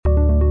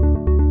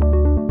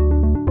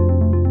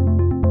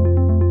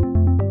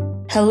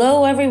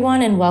Hello,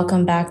 everyone, and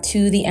welcome back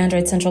to the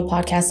Android Central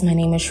podcast. My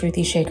name is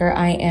Shruti Shaker.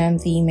 I am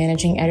the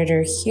managing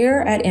editor here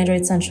at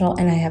Android Central,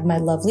 and I have my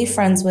lovely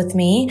friends with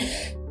me.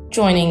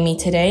 Joining me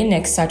today,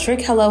 Nick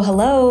Sutrick. Hello,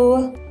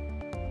 hello.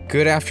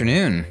 Good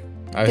afternoon.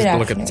 I was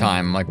look at the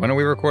time. Like, when are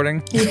we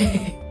recording?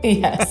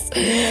 Yes,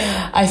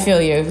 I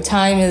feel you.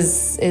 Time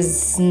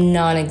is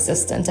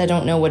non-existent. I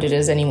don't know what it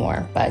is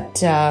anymore,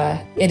 but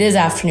it is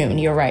afternoon.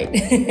 You're right.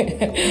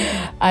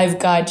 I've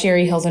got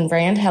Jerry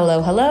Hildenbrand.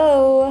 Hello,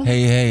 hello.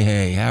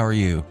 Hey. How are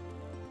you?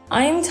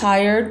 I'm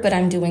tired, but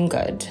I'm doing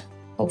good.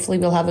 Hopefully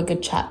we'll have a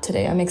good chat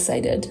today. I'm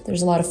excited.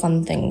 There's a lot of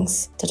fun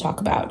things to talk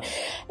about.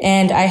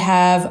 And I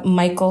have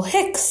Michael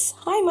Hicks.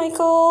 Hi,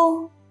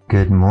 Michael.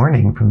 Good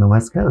morning from the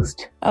West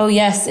Coast. Oh,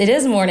 yes, it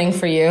is morning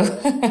for you.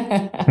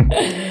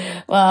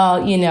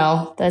 Well, you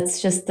know, that's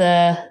just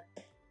the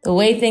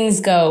way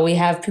things go. We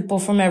have people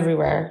from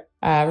everywhere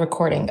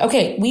recording.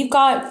 Okay, we've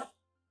got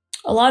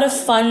a lot of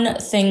fun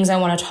things I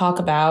want to talk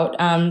about.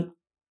 And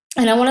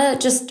I want to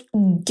just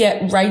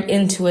get right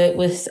into it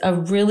with a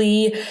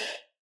really,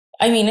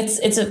 I mean,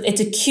 it's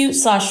a cute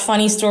 /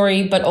 funny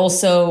story, but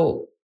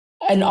also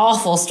an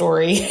awful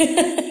story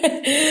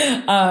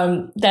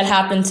that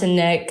happened to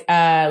Nick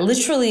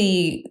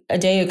literally a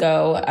day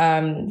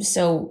ago.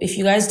 So if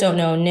you guys don't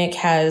know, Nick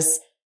has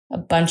a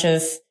bunch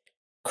of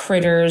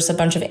critters, a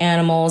bunch of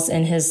animals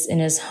in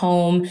his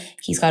home.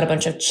 He's got a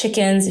bunch of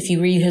chickens. If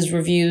you read his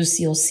reviews,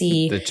 you'll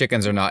see the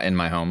chickens are not in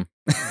my home.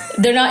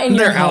 They're not in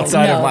your home. They're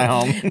outside of my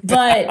home.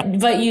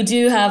 but you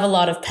do have a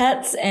lot of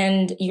pets,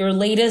 and your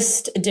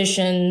latest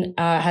addition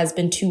has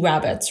been 2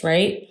 rabbits,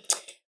 right?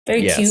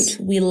 Very Yes.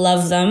 cute. We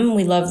love them.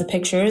 We love the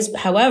pictures.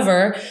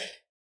 However,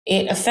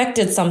 it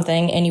affected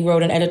something, and you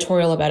wrote an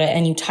editorial about it,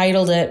 and you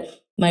titled it,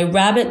 "My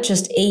Rabbit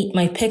Just Ate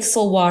My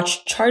Pixel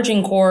Watch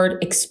Charging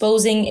Cord,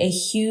 Exposing a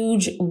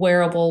Huge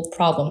Wearable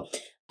Problem."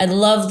 I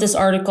love this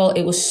article.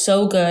 It was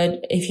so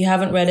good. If you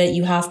haven't read it,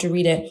 you have to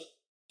read it.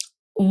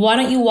 Why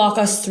don't you walk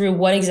us through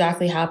what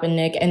exactly happened,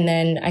 Nick? And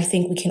then I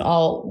think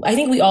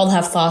we all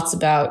have thoughts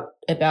about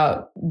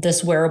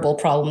this wearable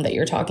problem that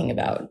you're talking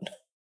about.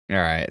 All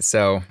right.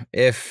 So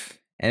if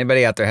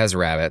anybody out there has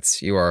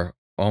rabbits, you are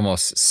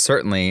almost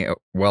certainly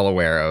well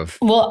aware of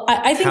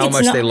I think how it's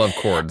much not, they love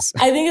cords.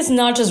 I think it's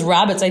not just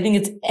rabbits. I think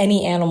it's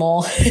any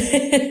animal.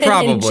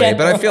 Probably,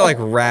 but I feel like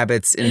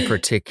rabbits in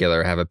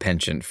particular have a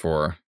penchant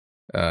for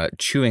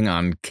chewing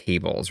on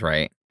cables,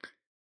 right?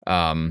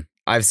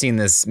 I've seen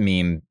this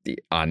meme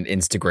on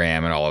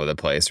Instagram and all over the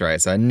place, right?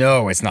 So I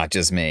know it's not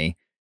just me.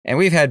 And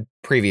we've had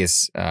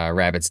previous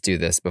rabbits do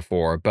this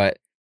before, but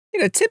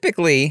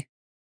typically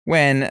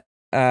when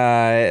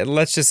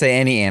let's just say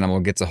any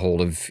animal gets a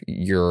hold of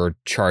your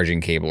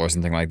charging cable or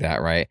something like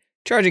that, right?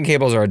 Charging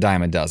cables are a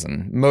dime a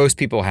dozen. Most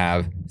people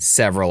have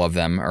several of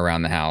them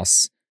around the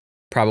house,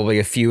 probably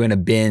a few in a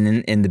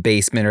bin in the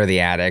basement or the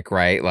attic,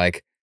 right?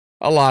 Like,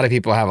 a lot of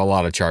people have a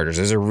lot of chargers.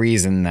 There's a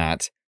reason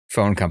that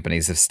phone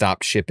companies have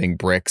stopped shipping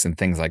bricks and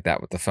things like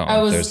that with the phone. I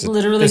was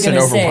literally going to say.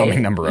 There's an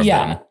overwhelming number of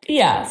them.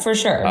 Yeah, for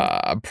sure.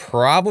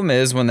 Problem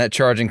is when that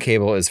charging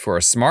cable is for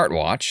a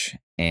smartwatch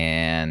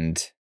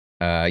and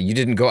you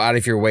didn't go out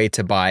of your way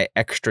to buy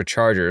extra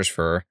chargers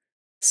for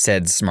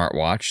said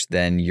smartwatch,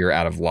 then you're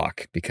out of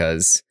luck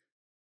because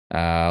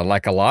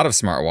like a lot of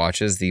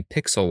smartwatches, the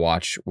Pixel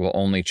Watch will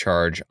only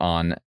charge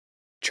on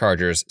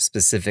chargers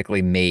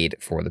specifically made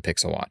for the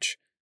Pixel Watch.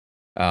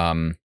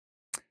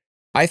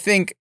 I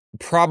think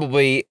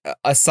probably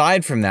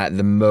aside from that,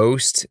 the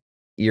most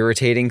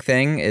irritating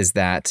thing is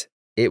that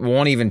it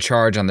won't even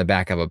charge on the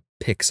back of a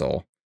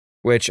Pixel,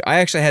 which I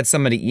actually had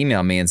somebody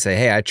email me and say,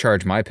 hey, I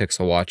charge my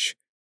Pixel Watch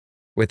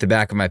with the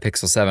back of my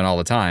Pixel 7 all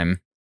the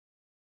time.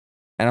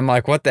 And I'm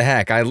like, what the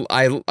heck?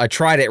 I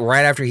tried it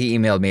right after he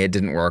emailed me. It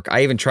didn't work.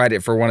 I even tried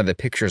it for one of the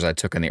pictures I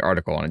took in the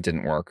article and it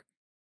didn't work.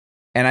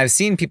 And I've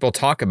seen people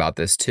talk about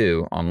this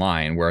too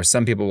online, where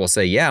some people will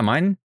say, yeah,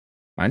 mine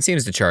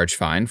seems to charge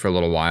fine for a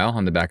little while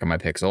on the back of my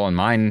Pixel, and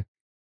mine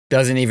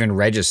doesn't even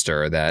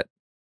register that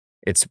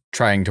it's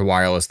trying to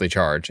wirelessly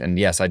charge. And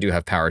yes, I do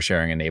have power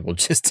sharing enabled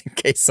just in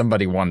case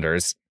somebody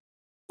wonders.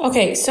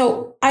 Okay,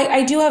 so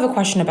I do have a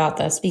question about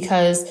this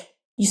because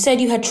you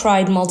said you had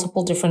tried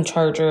multiple different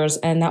chargers,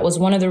 and that was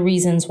one of the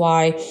reasons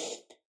why,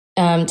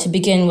 to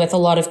begin with, a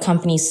lot of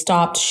companies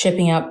stopped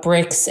shipping out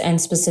bricks and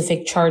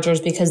specific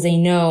chargers because they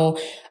know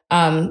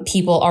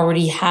people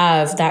already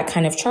have that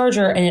kind of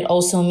charger, and it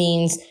also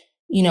means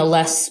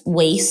less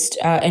waste,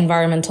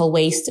 environmental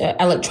waste,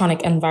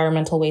 electronic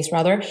environmental waste,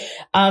 rather.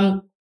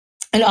 And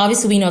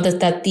obviously we know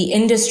that the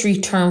industry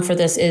term for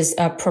this is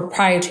a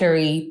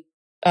proprietary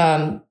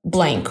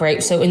blank,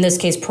 right? So in this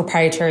case,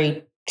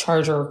 proprietary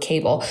charger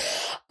cable.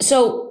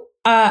 So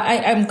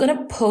I'm going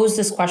to pose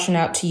this question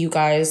out to you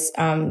guys.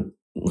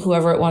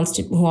 Whoever wants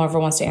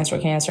to answer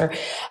can answer.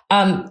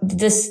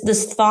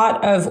 This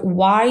thought of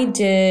why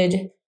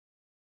did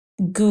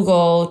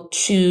Google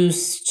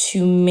choose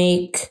to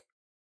make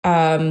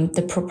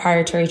the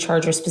proprietary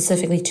charger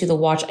specifically to the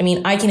watch? I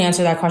mean, I can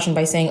answer that question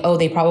by saying,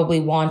 they probably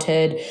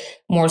wanted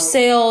more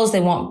sales.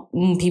 They want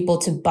people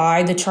to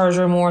buy the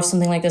charger more if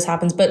something like this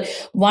happens. But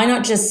why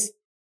not just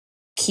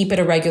keep it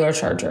a regular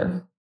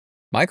charger?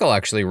 Michael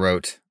actually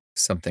wrote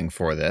something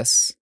for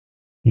this.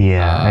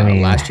 Yeah, I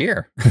mean, last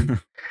year.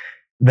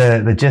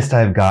 the gist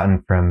I've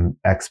gotten from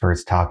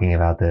experts talking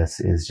about this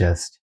is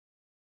just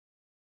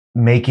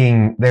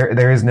making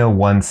there is no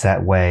one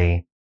set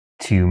way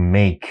to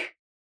make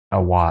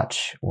a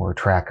watch or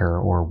tracker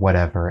or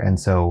whatever, and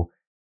so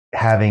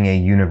having a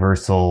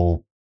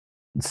universal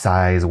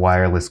size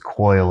wireless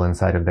coil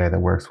inside of there that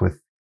works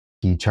with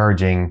key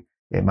charging,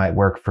 it might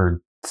work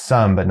for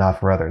some but not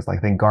for others. Like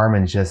I think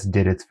Garmin just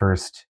did its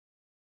first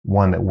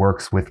one that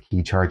works with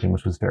key charging,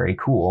 which was very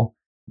cool,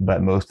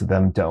 but most of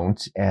them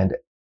don't. And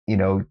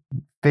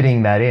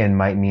fitting that in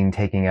might mean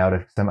taking out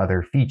some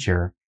other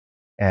feature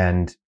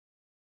and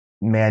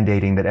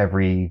mandating that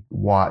every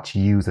watch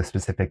use a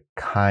specific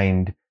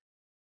kind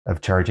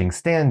of charging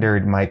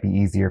standard might be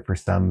easier for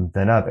some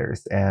than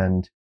others.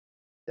 And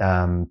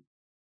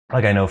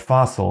like I know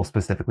Fossil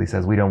specifically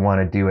says we don't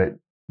want to do it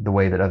the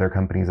way that other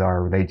companies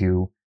are, where they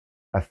do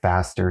a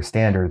faster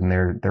standard and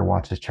their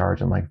watches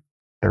charge in like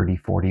 30,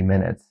 40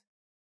 minutes.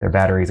 Their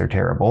batteries are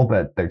terrible,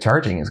 but their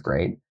charging is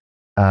great.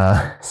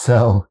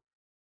 So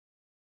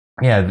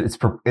yeah,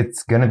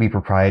 it's going to be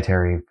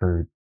proprietary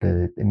for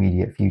the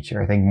immediate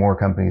future. I think more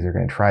companies are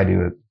going to try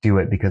to do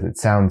it because it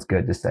sounds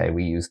good to say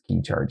we use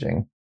key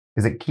charging.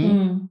 Is it key?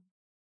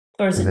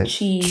 Or is it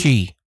Qi?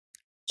 Qi.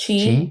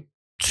 Qi?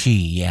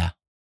 Qi, yeah.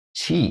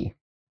 Qi.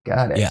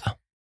 Got it. Yeah.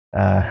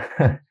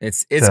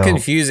 It's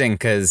confusing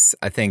because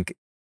I think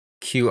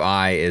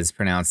QI is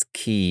pronounced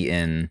key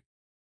in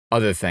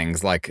other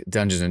things like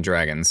Dungeons and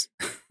Dragons.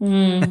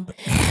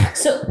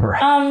 So,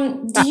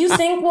 do you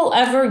think we'll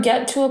ever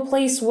get to a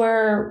place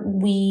where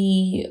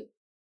we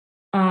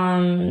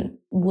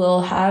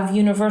will have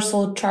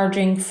universal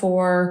charging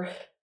for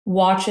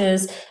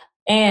watches?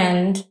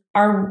 And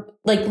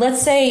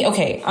let's say in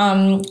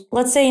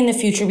the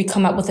future we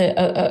come up with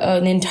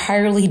an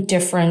entirely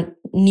different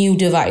new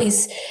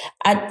device.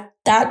 At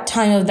that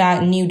time of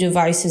that new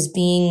device is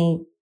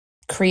being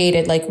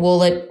created, like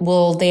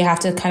will they have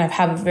to kind of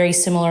have a very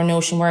similar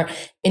notion where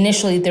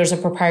initially there's a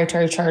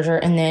proprietary charger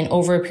and then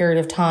over a period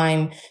of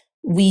time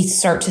we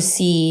start to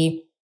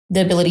see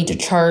the ability to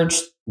charge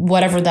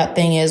whatever that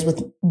thing is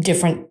with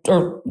different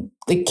or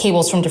the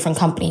cables from different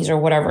companies or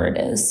whatever it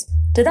is?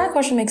 Did that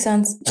question make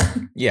sense?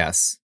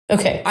 Yes.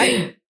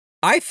 Okay.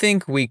 I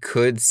think we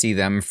could see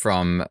them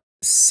from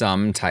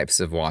some types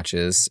of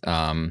watches.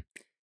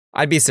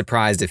 I'd be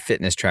surprised if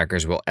fitness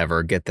trackers will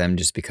ever get them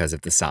just because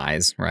of the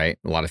size, right?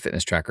 A lot of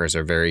fitness trackers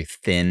are very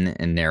thin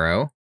and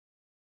narrow.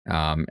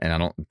 And I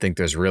don't think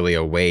there's really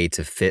a way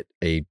to fit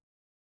a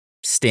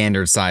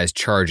standard size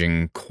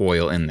charging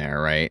coil in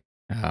there, right?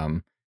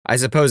 I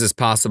suppose it's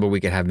possible we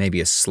could have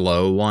maybe a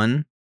slow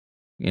one,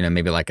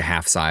 maybe like a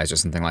half size or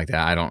something like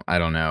that. I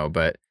don't know,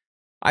 but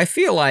I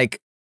feel like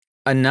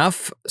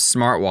enough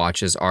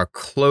smartwatches are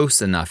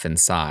close enough in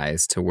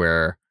size to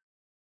where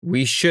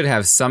we should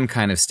have some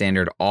kind of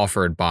standard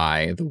offered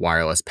by the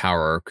Wireless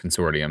Power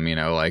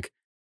Consortium,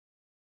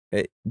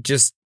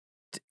 just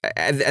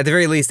at the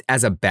very least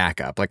as a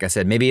backup. Like I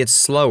said, maybe it's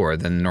slower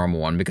than the normal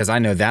one, because I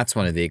know that's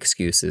one of the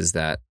excuses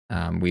that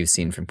we've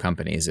seen from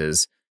companies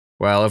is,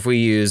 well, if we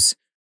use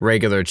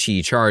regular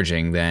Qi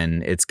charging,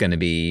 then it's going to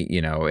be,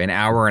 an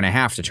hour and a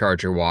half to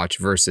charge your watch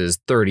versus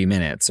 30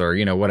 minutes or,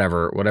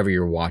 whatever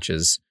your watch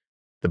is,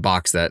 the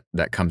box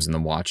that comes in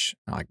the watch.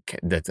 I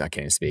can't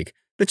even speak.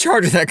 The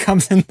charger that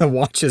comes in the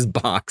watch's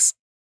box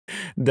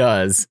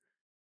does.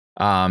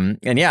 And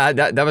yeah,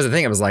 that was the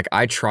thing. It was like,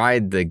 I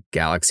tried the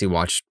Galaxy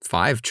Watch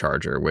 5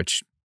 charger,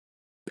 which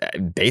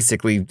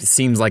basically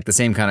seems like the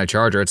same kind of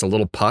charger. It's a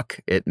little puck.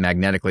 It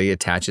magnetically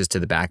attaches to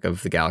the back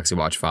of the Galaxy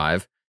Watch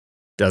 5.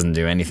 Doesn't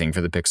do anything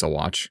for the Pixel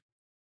Watch.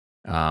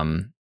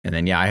 And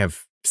then, yeah, I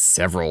have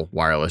several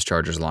wireless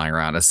chargers lying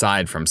around,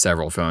 aside from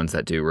several phones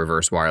that do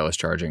reverse wireless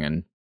charging,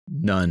 and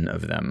none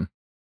of them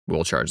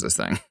will charge this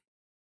thing.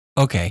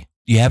 Okay.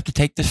 You have to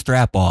take the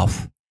strap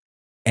off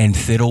and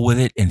fiddle with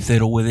it and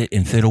fiddle with it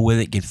and fiddle with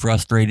it, get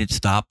frustrated,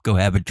 stop, go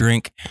have a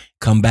drink,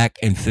 come back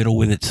and fiddle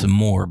with it some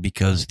more,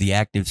 because the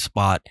active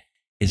spot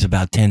is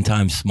about 10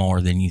 times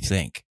smaller than you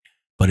think.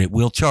 But it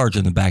will charge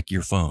on the back of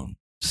your phone.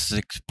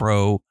 6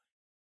 Pro,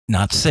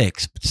 not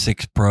 6, but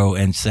 6 Pro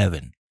and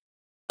 7.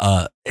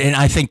 And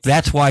I think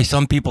that's why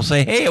some people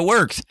say, hey, it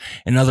works.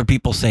 And other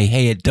people say,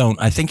 hey, it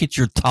don't. I think it's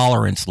your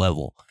tolerance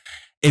level.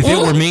 If it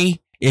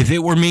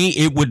were me,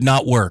 it would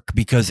not work,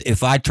 because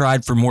if I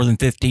tried for more than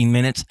 15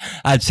 minutes,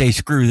 I'd say,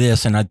 screw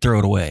this, and I'd throw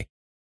it away.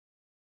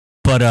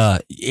 But,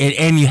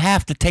 and you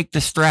have to take the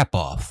strap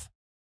off.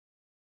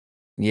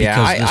 Yeah,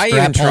 I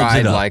even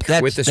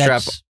tried, with the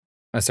strap.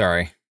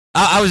 Sorry.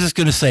 I was just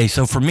going to say,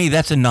 so for me,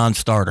 that's a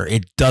non-starter.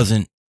 It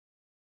doesn't,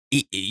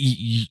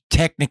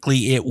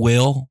 technically it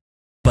will,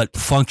 but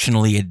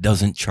functionally it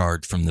doesn't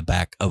charge from the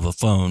back of a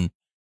phone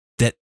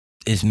that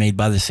is made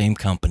by the same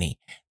company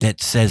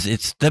that says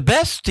it's the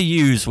best to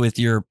use with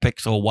your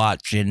Pixel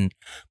Watch and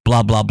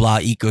blah, blah, blah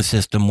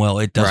ecosystem. Well,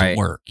 it doesn't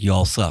work. You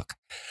all suck.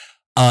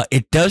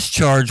 It does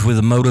charge with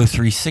a Moto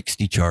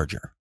 360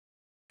 charger.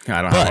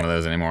 I don't have one of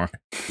those anymore.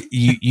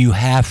 you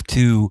have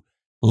to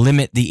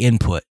limit the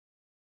input,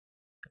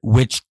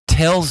 which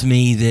tells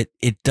me that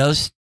it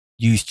does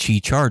use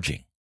Qi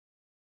charging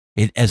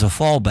it as a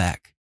fallback.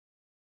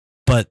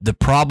 But the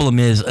problem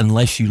is,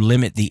 unless you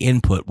limit the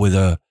input with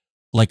a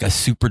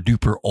super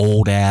duper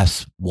old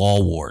ass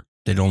wall wart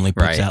that only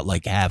puts out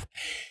like half,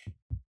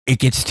 it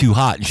gets too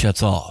hot and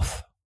shuts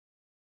off.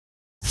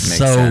 Makes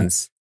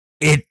sense.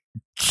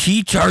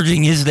 Qi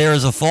charging is there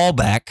as a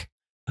fallback,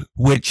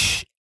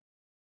 which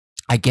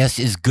I guess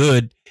is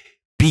good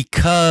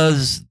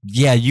because,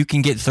 yeah, you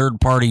can get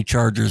third-party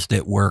chargers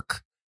that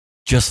work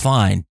just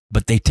fine,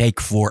 but they take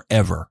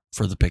forever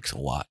for the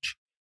Pixel Watch.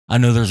 I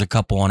know there's a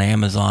couple on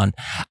Amazon.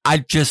 I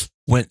just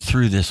went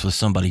through this with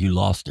somebody who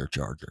lost their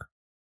charger,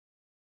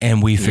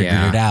 and we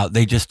figured it out.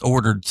 They just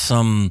ordered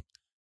some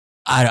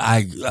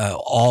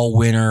all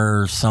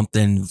winter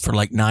something for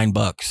like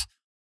 $9.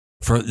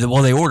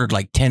 They ordered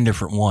like 10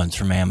 different ones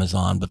from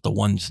Amazon, but the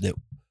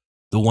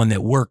one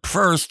that worked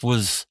first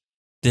was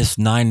this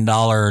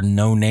 $9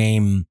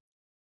 no-name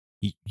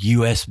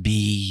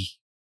USB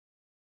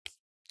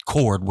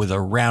cord with a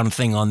round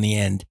thing on the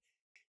end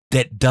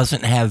that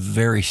doesn't have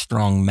very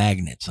strong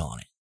magnets on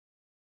it.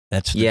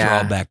 That's the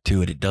drawback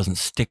to it. It doesn't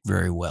stick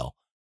very well,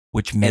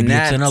 which maybe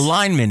it's an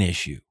alignment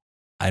issue.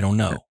 I don't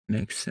know. That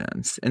makes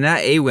sense. And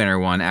that A-Winner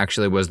one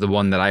actually was the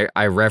one that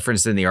I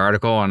referenced in the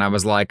article, and I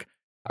was like,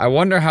 I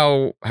wonder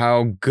how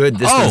good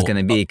this is going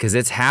to be, because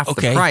it's half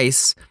the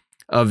price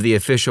of the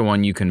official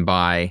one you can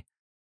buy.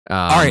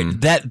 All right,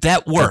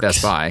 that works. At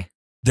Best Buy.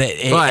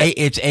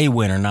 It's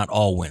A-Winner, not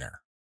All-Winner.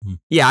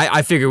 Yeah,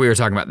 I figured we were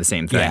talking about the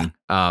same thing.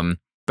 Yeah.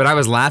 But I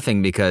was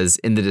laughing because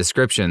in the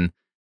description,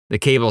 the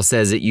cable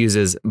says it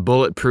uses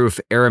bulletproof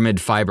aramid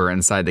fiber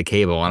inside the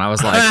cable, and I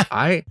was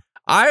like,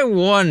 I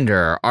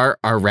wonder,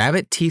 are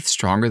rabbit teeth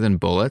stronger than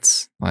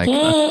bullets? Like,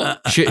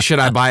 should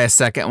I buy a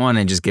second one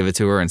and just give it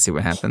to her and see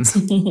what happens?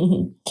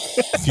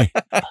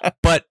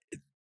 But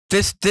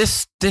this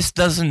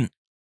doesn't.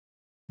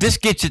 This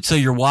gets it so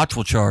your watch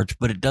will charge,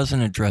 but it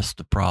doesn't address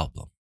the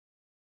problem.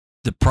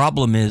 The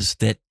problem is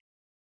that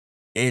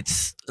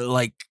it's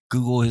like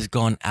Google has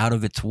gone out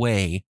of its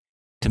way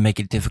to make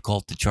it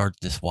difficult to charge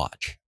this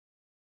watch.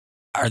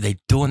 Are they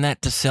doing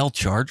that to sell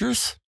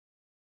chargers?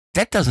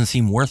 That doesn't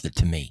seem worth it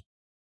to me.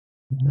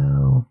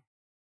 No.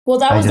 Well,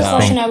 that was the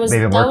question I was.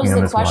 They've been working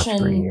on this watch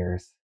for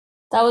years.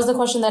 That was the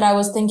question that I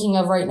was thinking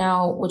of right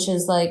now, which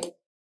is like,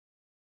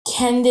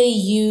 can they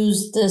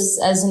use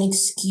this as an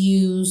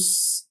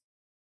excuse?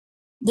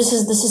 This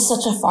is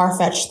such a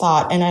far-fetched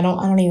thought, and I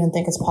don't even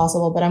think it's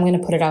possible, but I'm going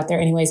to put it out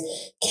there anyways.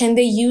 Can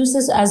they use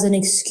this as an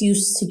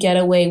excuse to get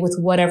away with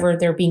whatever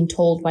they're being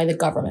told by the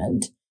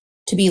government?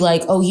 To be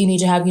like, oh, you need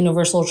to have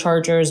universal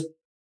chargers.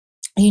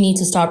 You need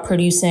to stop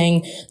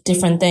producing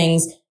different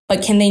things.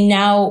 But can they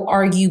now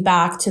argue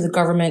back to the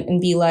government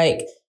and be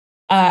like,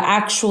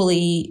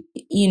 actually,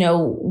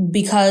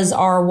 because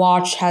our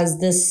watch has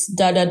this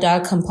da-da-da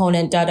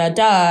component,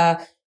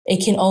 da-da-da,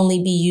 it can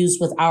only be used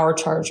with our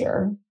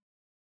charger?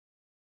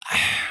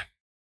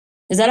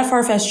 Is that a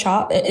far-fetched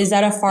thought?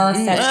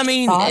 I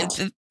mean,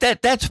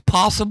 that's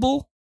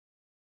possible.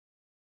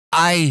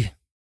 I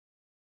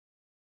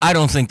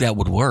don't think that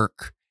would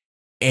work.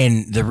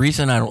 And the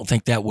reason I don't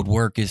think that would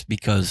work is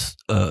because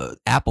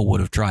Apple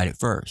would have tried it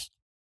first.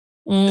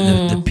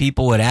 The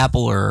people at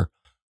Apple are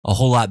a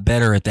whole lot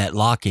better at that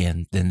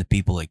lock-in than the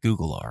people at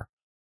Google are.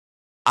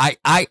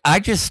 I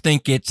just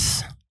think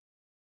it's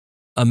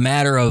a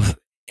matter of,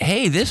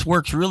 hey, this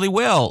works really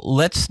well.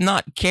 Let's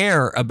not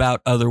care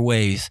about other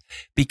ways,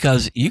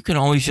 because you can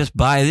always just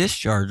buy this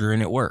charger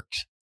and it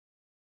works.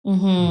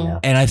 Mm-hmm. Yeah.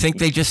 And I think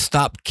they just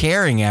stopped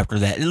caring after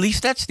that. At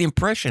least that's the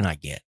impression I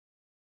get.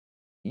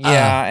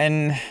 Yeah,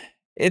 and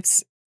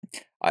it's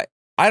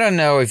I don't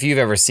know if you've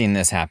ever seen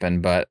this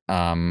happen, but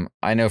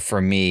I know for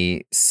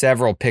me,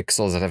 several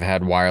Pixels that have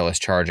had wireless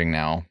charging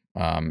now,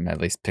 at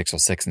least Pixel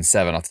 6 and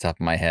 7 off the top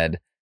of my head,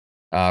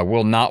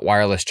 will not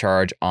wireless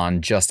charge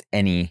on just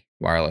any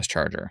wireless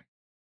charger.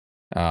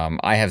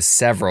 I have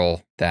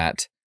several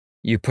that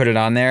you put it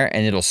on there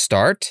and it'll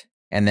start,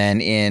 and then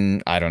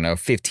in,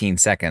 15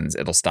 seconds,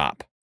 it'll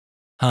stop.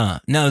 Huh.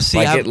 No,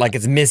 see, like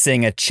it's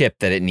missing a chip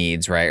that it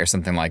needs, right? Or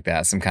something like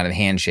that. Some kind of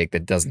handshake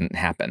that doesn't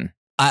happen.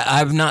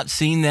 I've not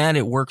seen that.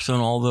 It works on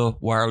all the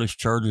wireless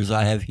chargers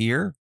I have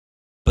here,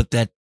 but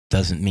that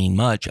doesn't mean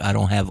much. I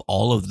don't have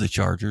all of the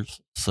chargers.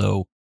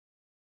 So,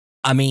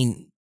 I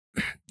mean,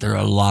 there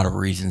are a lot of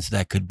reasons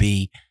that could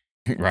be.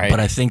 Right. But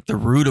I think the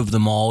root of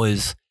them all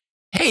is,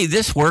 hey,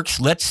 this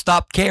works. Let's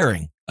stop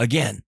caring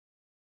again.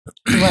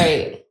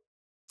 Right.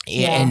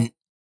 Yeah. And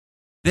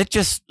that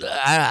just,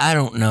 I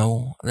don't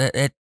know.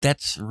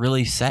 That's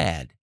really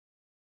sad.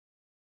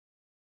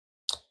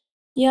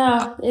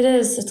 Yeah, it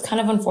is. It's kind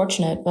of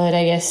unfortunate, but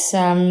I guess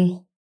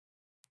I'll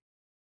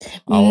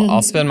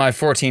spend my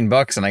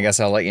 $14 and I guess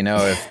I'll let you know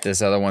if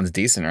this other one's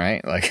decent,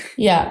 right? Like,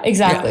 yeah,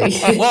 exactly.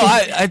 Yeah. Well,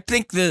 I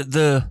think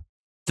the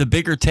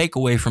bigger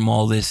takeaway from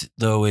all this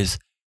though is,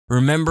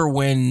 remember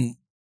when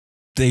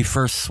they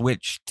first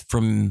switched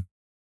from,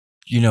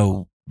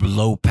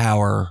 low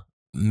power,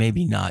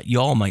 maybe not.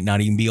 Y'all might not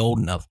even be old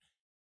enough.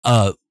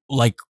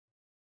 Like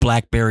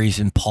Blackberries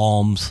and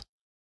Palms,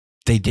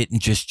 they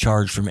didn't just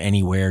charge from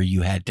anywhere.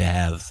 You had to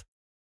have,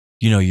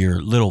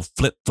 your little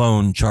flip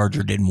phone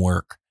charger didn't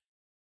work.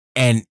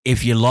 And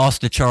if you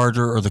lost the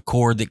charger or the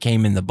cord that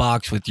came in the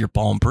box with your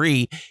Palm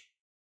Pre,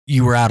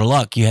 you were out of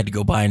luck. You had to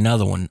go buy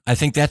another one. I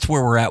think that's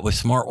where we're at with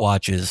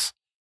smartwatches,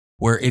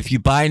 where if you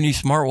buy a new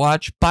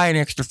smartwatch, buy an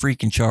extra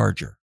freaking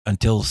charger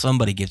until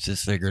somebody gets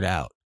this figured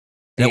out.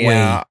 That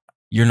way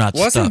you're not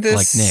stuck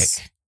like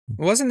Nick.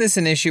 Wasn't this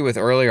an issue with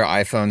earlier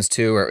iPhones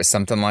too, or it was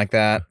something like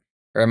that?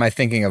 Or am I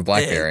thinking of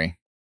BlackBerry?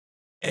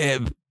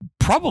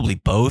 Probably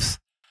both.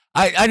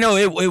 I know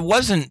it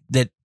wasn't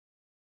that,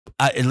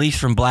 at least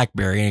from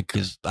BlackBerry,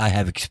 because I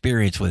have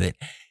experience with it.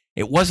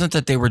 It wasn't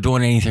that they were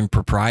doing anything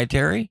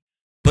proprietary,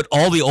 but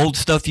all the old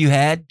stuff you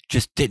had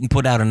just didn't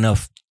put out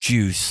enough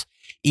juice,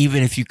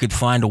 even if you could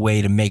find a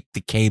way to make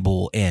the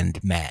cable end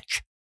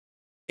match.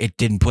 It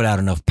didn't put out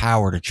enough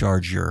power to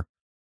charge your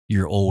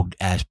old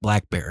ass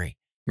BlackBerry.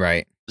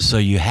 Right. So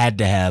you had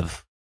to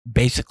have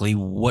basically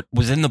what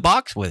was in the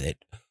box with it.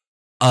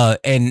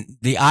 And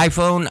the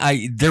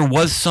iPhone, there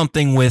was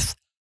something with,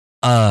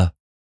 what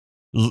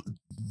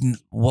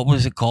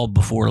was it called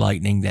before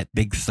Lightning? That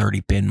big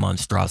 30-pin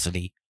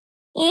monstrosity.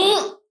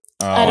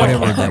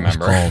 Whatever that was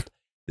called.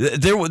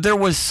 There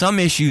was some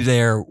issue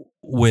there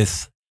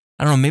with,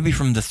 I don't know, maybe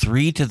from the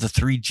 3 to the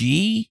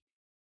 3G,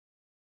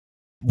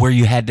 where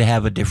you had to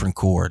have a different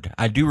cord.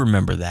 I do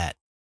remember that.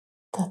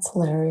 That's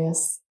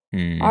hilarious.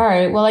 All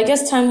right. Well, I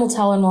guess time will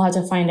tell, and we'll have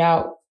to find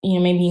out.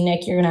 Maybe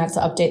Nick, you're gonna have to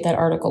update that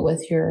article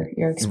with your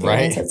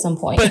experience at some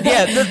point. But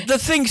yeah, the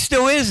thing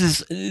still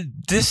is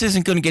this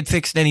isn't going to get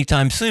fixed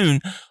anytime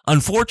soon.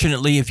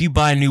 Unfortunately, if you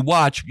buy a new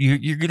watch,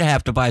 you're going to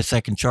have to buy a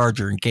second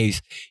charger in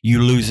case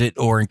you lose it,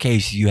 or in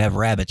case you have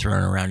rabbits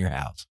running around your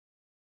house.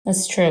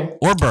 That's true.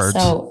 Or birds.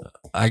 So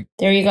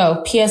there you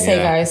go. PSA,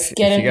 guys,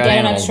 get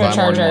an extra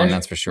charger. One,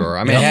 that's for sure.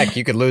 I mean, heck,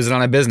 you could lose it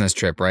on a business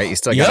trip, right? You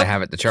still got to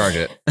have it to charge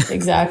it.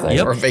 Exactly.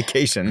 Or a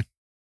vacation.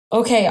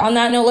 Okay, on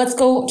that note, let's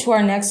go to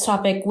our next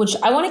topic, which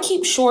I want to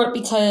keep short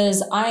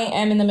because I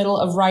am in the middle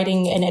of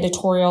writing an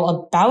editorial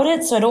about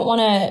it. So I don't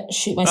want to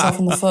shoot myself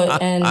in the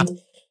foot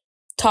and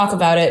talk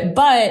about it.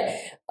 But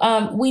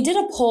we did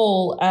a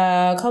poll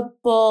a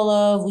couple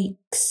of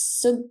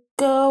weeks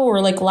ago,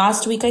 or like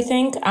last week, I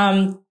think.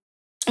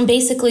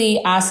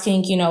 Basically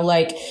asking,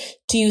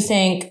 do you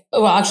think,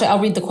 well, actually, I'll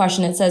read the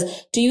question. It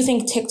says, do you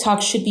think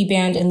TikTok should be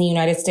banned in the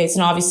United States?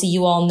 And obviously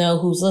you all know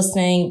who's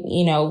listening.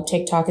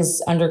 TikTok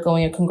is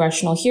undergoing a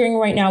congressional hearing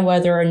right now,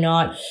 whether or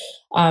not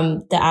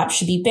the app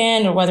should be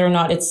banned, or whether or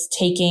not it's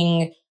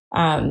taking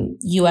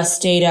US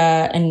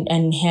data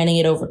and handing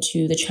it over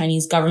to the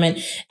Chinese government.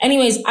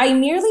 Anyways, I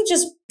merely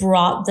just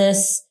brought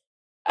this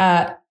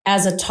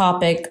as a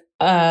topic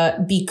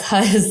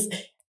because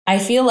I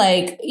feel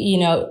like,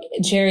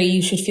 Jerry,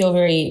 you should feel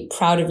very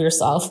proud of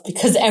yourself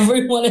because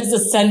everyone is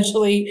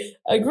essentially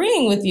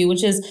agreeing with you,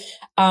 which is,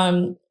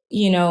 a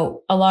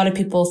lot of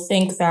people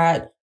think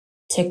that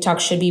TikTok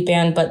should be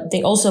banned, but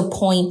they also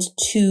point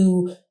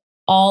to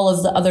all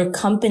of the other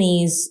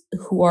companies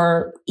who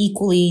are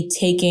equally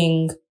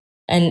taking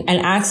and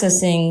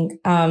accessing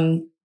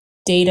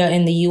data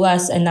in the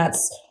US. And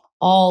that's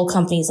all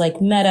companies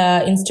like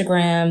Meta,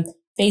 Instagram,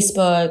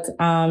 Facebook,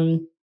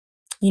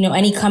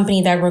 any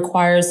company that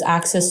requires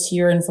access to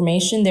your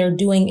information, they're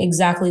doing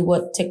exactly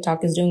what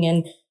TikTok is doing.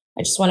 And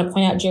I just want to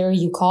point out, Jerry,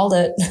 you called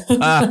it.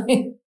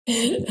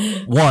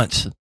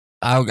 Once.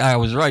 I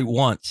was right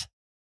once.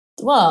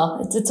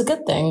 Well, it's a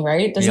good thing,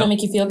 right? Doesn't it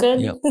make you feel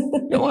good? Yep.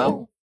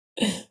 Well,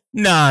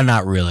 no,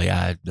 not really.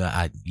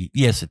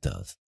 Yes, it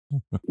does.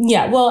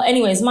 Yeah. Well,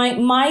 anyways,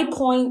 my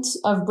point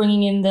of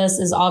bringing in this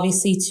is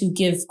obviously to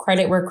give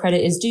credit where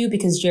credit is due,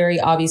 because Jerry,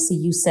 obviously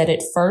you said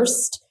it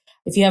first.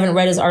 If you haven't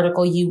read his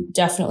article, you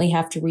definitely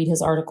have to read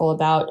his article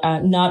about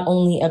not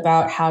only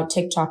about how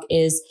TikTok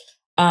is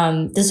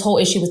this whole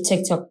issue with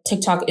TikTok.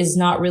 TikTok is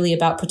not really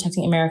about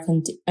protecting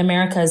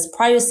America's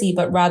privacy,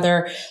 but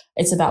rather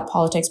it's about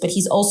politics. But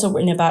he's also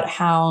written about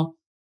how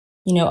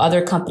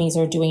other companies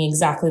are doing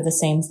exactly the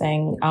same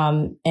thing,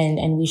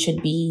 and we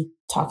should be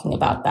talking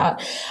about that.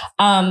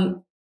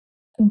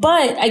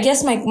 But I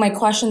guess my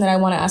question that I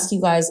want to ask you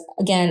guys,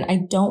 again, I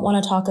don't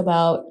want to talk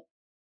about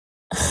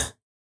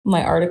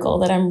my article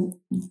that I'm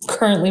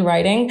currently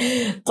writing,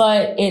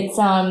 but it's,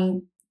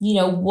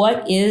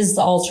 what is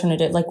the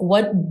alternative? Like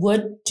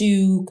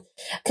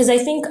because I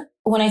think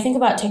when I think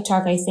about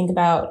TikTok, I think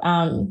about,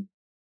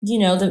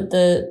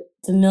 the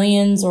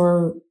millions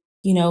or,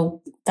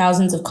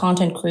 thousands of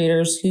content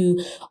creators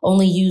who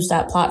only use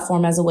that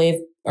platform as a way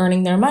of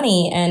earning their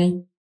money.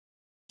 And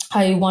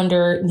I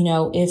wonder,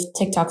 if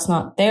TikTok's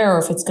not there or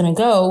if it's going to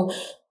go,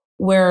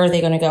 where are they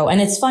going to go? And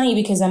it's funny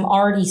because I'm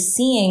already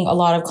seeing a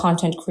lot of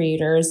content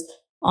creators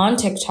on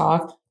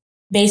TikTok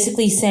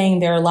basically saying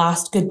their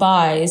last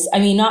goodbyes. I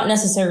mean, not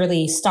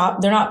necessarily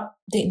stop.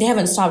 They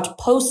haven't stopped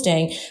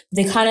posting.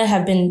 They kind of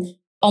have been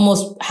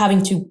almost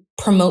having to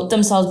promote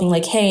themselves, being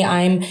like, hey,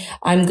 I'm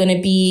going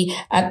to be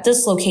at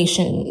this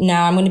location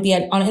now. I'm going to be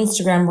on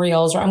Instagram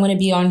Reels, or I'm going to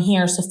be on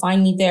here. So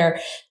find me there.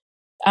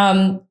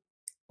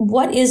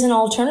 what is an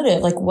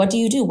alternative? Like, what do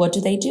you do? What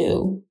do they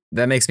do?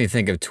 That makes me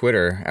think of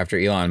Twitter after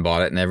Elon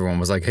bought it and everyone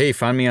was like, hey,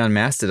 find me on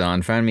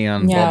Mastodon, find me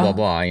on blah, blah,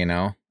 blah, you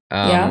know?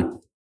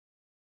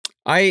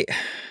 I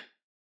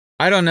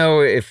don't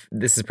know if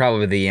this is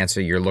probably the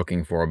answer you're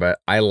looking for, but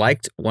I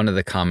liked one of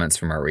the comments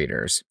from our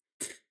readers.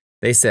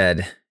 They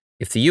said,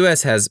 if the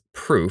U.S. has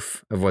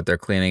proof of what they're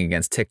claiming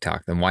against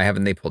TikTok, then why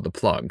haven't they pulled the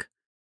plug?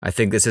 I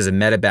think this is a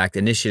Meta-backed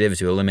initiative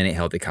to eliminate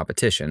healthy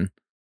competition.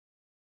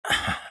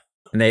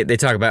 And they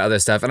talk about other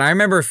stuff. And I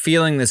remember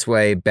feeling this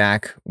way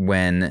back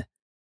when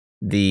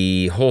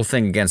the whole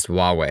thing against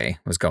Huawei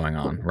was going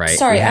on, right?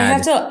 Sorry,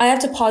 I have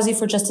to pause you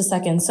for just a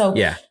second. So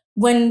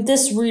when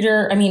this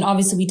reader, I mean,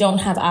 obviously we don't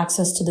have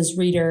access to this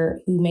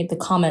reader who made the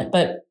comment,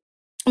 but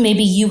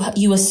maybe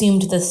you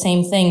assumed the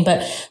same thing.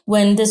 But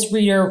when this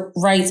reader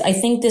writes, I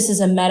think this is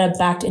a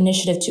Meta-backed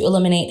initiative to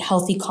eliminate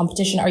healthy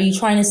competition. Are you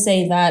trying to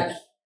say that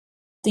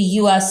the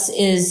U.S.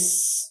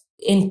 is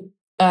in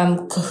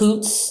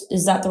cahoots?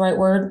 Is that the right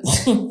word?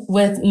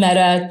 With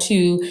Meta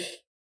to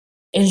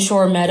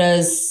ensure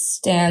Meta's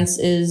stance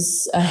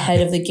is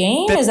ahead of the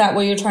game? Is that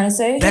what you're trying to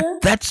say here?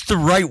 That's the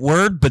right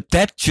word, but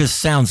that just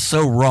sounds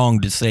so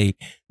wrong to say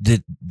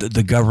that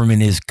the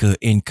government is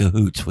in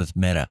cahoots with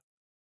Meta.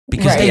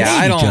 Because they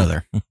hate each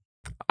other.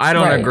 I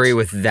don't agree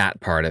with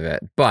that part of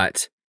it.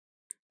 But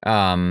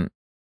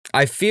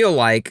I feel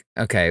like,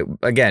 okay,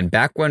 again,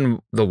 back when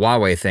the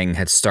Huawei thing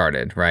had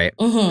started, right?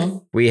 Mm-hmm.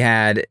 We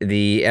had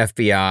the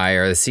FBI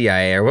or the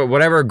CIA or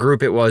whatever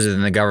group it was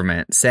within the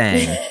government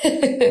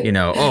saying, you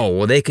know, oh,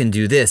 well, they can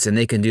do this and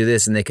they can do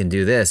this and they can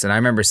do this. And I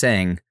remember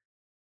saying,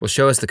 well,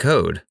 show us the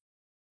code.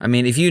 I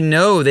mean, if you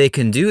know they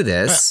can do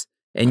this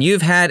and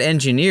you've had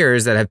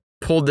engineers that have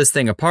pulled this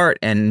thing apart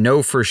and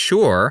know for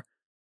sure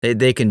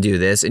they can do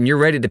this and you're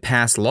ready to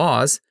pass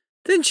laws,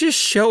 then just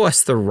show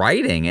us the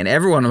writing and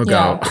everyone will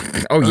go,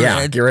 oh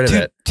yeah, get rid of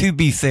it. To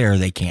be fair,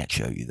 they can't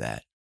show you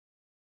that.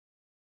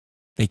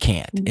 They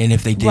can't. And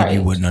if they did,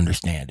 you wouldn't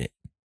understand it.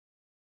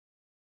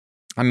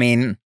 I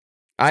mean,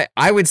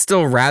 I would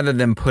still rather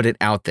them put it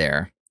out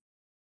there.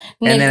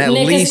 And then at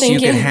least you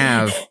can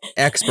have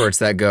experts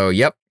that go,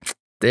 yep,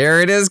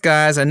 there it is,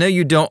 guys. I know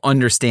you don't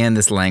understand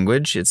this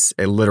language. It's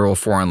a literal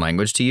foreign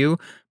language to you,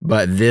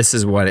 but this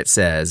is what it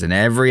says. And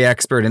every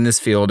expert in this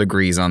field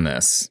agrees on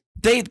this.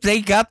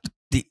 They got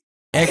the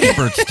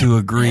experts to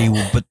agree,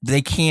 but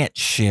they can't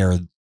share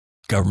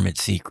government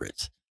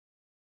secrets.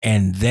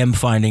 And them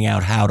finding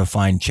out how to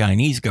find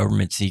Chinese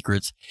government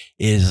secrets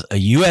is a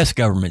U.S.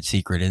 government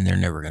secret, and they're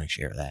never going to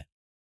share that.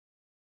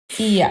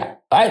 Yeah.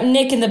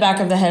 Nick in the back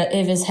of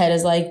his head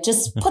is like,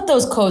 just put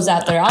those codes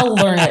out there. I'll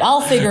learn it.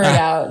 I'll figure it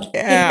out.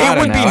 Yeah, it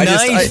would be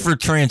nice for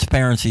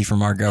transparency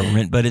from our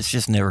government, but it's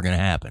just never going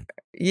to happen.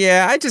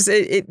 Yeah,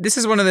 this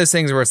is one of those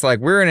things where it's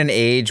like we're in an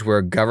age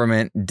where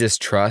government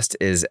distrust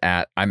is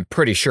at, I'm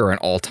pretty sure, an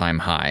all-time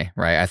high,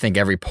 right? I think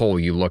every poll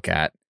you look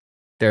at,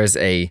 there's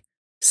a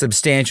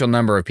substantial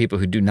number of people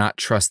who do not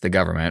trust the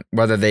government.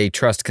 Whether they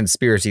trust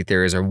conspiracy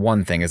theories or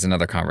one thing is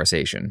another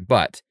conversation.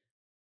 But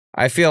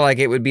I feel like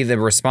it would be the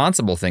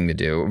responsible thing to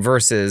do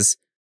versus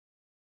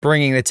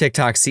bringing the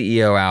TikTok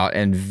CEO out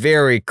and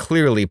very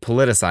clearly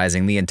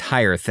politicizing the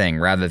entire thing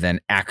rather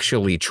than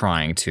actually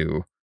trying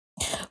to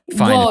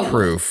find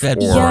proof or,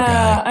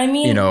 I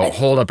mean,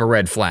 hold up a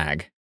red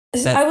flag. I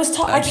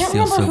can't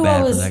remember who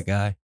I was. That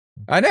guy.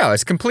 I know,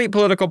 it's complete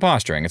political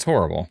posturing. It's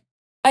horrible.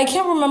 I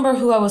can't remember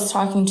who I was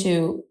talking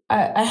to.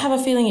 I have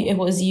a feeling it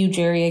was you,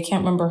 Jerry. I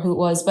can't remember who it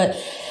was, but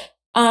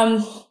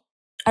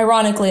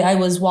ironically, I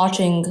was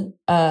watching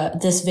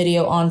this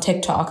video on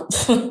TikTok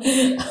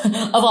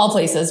of all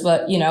places,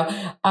 but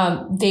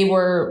they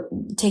were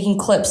taking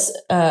clips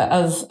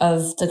of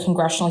the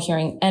congressional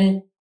hearing,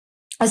 and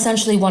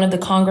essentially one of the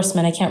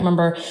congressmen, I can't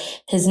remember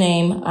his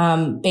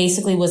name,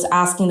 basically was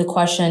asking the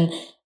question: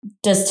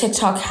 does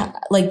TikTok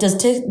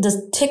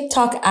does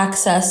TikTok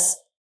access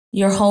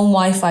your home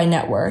Wi-Fi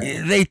network?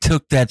 They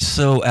took that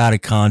so out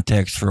of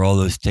context for all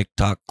those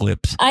TikTok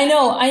clips. I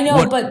know,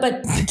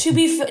 but to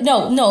be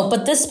no,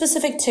 but this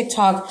specific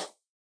TikTok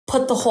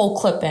put the whole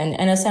clip in,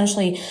 and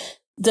essentially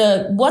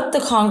what the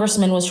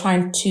congressman was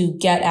trying to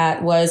get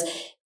at was,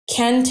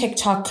 can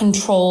TikTok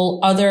control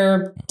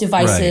other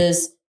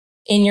devices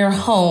in your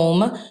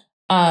home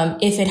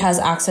if it has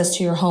access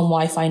to your home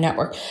Wi-Fi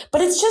network? But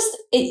it's just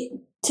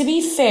to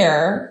be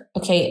fair,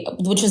 okay,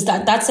 which is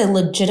that's a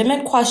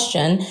legitimate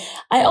question.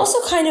 I also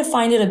kind of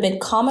find it a bit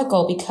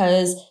comical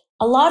because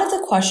a lot of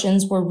the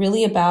questions were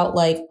really about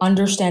like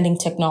understanding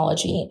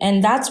technology.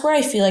 And that's where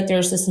I feel like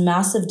there's this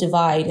massive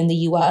divide in the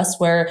US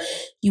where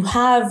you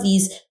have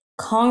these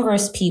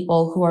Congress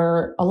people who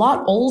are a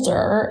lot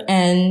older.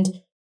 And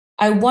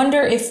I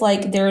wonder if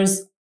like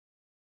there's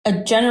a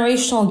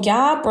generational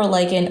gap or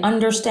like an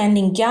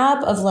understanding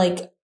gap of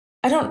like,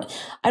 I don't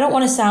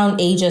want to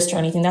sound ageist or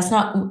anything.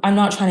 I'm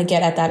not trying to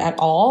get at that at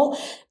all.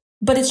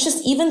 But it's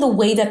just even the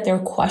way that they're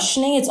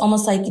questioning, it's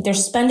almost like they're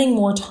spending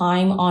more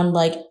time on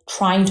like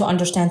trying to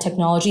understand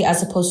technology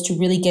as opposed to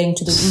really getting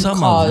to the root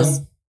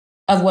cause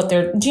of what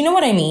do you know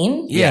what I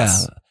mean? Yeah.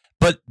 Yes.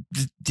 But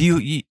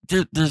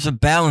there's a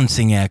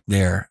balancing act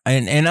there,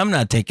 and I'm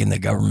not taking the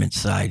government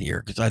side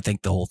here because I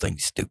think the whole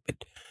thing's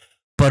stupid.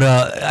 But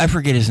I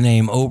forget his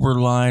name,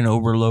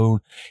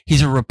 Overload.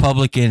 He's a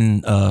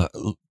Republican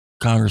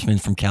congressman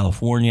from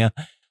California.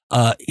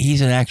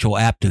 He's an actual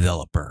app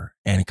developer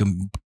and a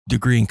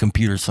degree in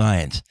computer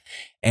science,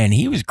 and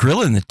he was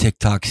grilling the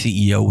TikTok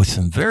CEO with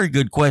some very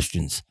good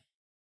questions.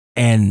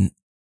 And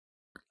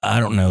I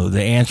don't know,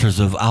 the answers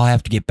of I'll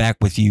have to get back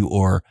with you,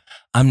 or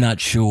I'm not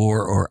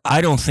sure, or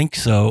I don't think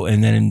so,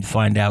 and then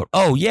find out,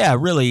 oh yeah,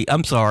 really,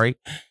 I'm sorry.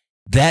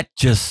 That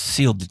just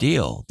sealed the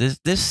deal. This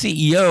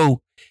CEO,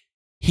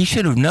 he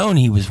should have known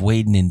he was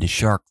wading into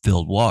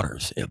shark-filled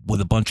waters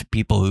with a bunch of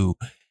people who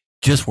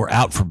just were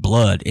out for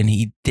blood, and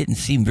he didn't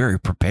seem very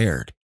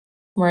prepared.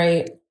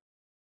 Right.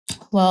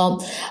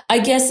 Well, I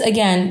guess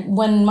again,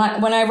 when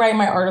I write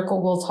my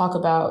article, we'll talk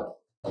about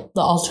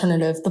the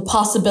alternative, the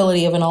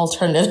possibility of an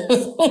alternative.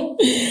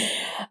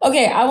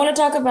 Okay, I want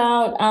to talk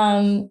about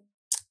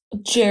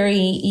Jerry,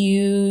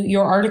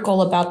 your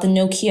article about the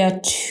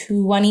Nokia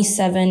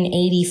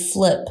 2780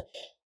 Flip,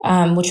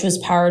 which is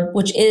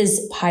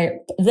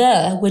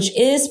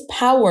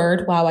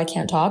powered. Wow, I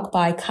can't talk,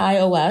 by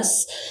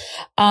KaiOS.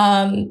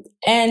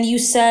 And you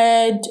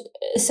said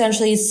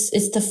essentially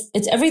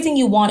it's everything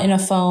you want in a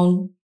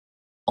phone,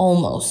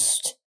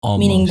 almost.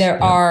 Meaning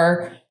there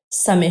are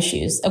some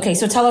issues. Okay,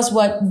 so tell us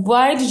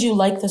why did you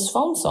like this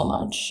phone so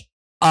much?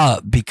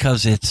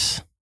 Because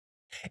it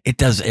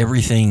does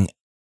everything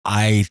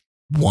I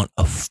want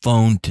a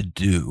phone to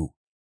do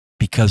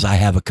because I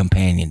have a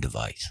companion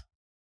device.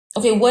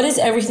 Okay, what is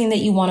everything that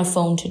you want a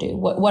phone to do?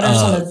 What are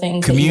some of the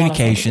things?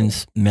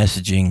 Communications,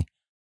 messaging,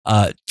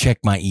 check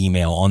my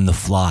email on the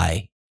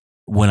fly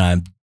when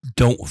I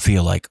don't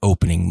feel like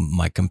opening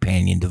my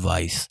companion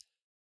device.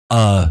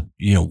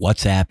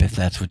 WhatsApp, if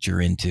that's what you're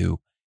into.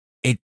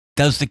 It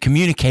does the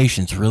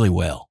communications really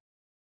well.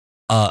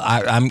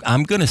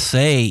 I'm going to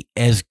say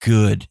as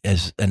good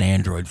as an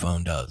Android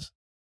phone does.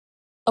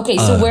 Okay,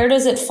 so where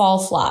does it fall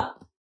flat?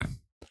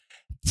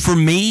 For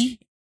me,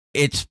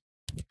 it's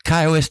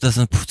KaiOS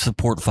doesn't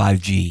support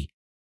 5G.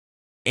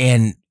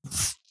 And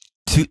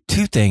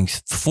two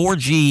things.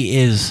 4G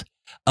is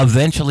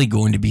eventually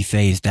going to be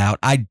phased out.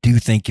 I do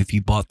think if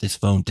you bought this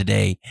phone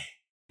today,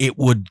 it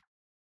would,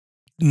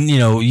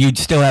 you'd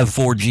still have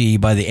 4G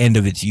by the end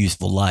of its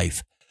useful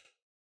life.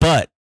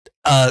 But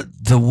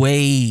the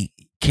way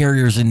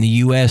carriers in the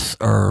US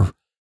are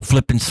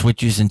flipping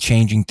switches and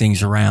changing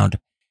things around,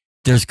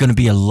 there's going to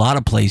be a lot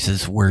of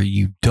places where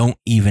you don't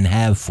even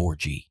have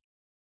 4G.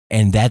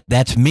 And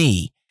that's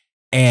me.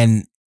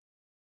 And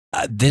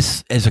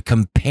this as a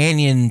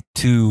companion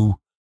to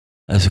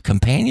a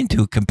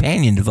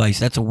companion device,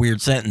 that's a weird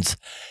sentence.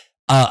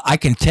 I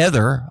can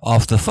tether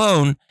off the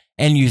phone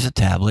and use a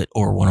tablet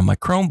or one of my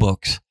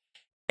Chromebooks.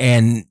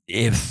 And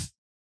if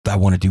I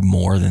want to do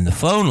more than the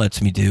phone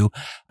lets me do,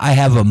 I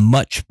have a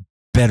much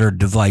better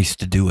device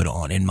to do it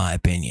on, in my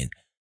opinion.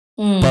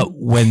 But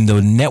when the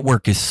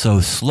network is so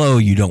slow,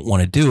 you don't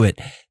want to do it.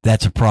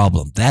 That's a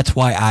problem. That's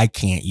why I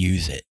can't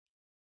use it.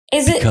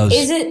 Is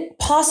it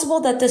possible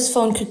that this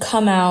phone could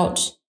come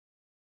out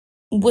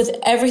with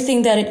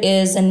everything that it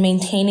is and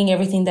maintaining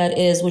everything that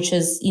is, which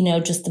is,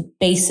 just the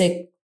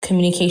basic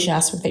communication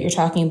aspect that you're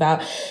talking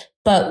about,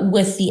 but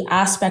with the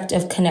aspect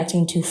of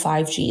connecting to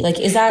 5G? Like,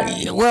 is that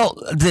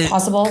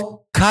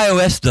possible?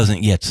 KaiOS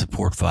doesn't yet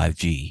support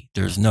 5G.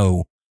 There's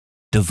no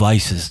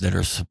devices that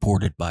are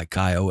supported by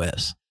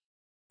KaiOS.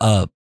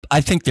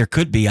 I think there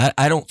could be.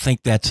 I don't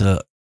think that's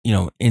a,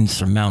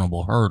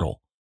 insurmountable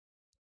hurdle.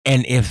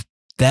 And if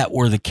that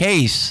were the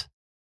case,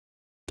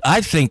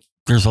 I think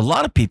there's a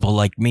lot of people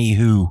like me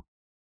who,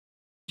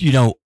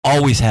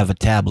 always have a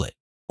tablet,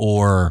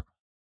 or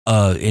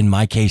in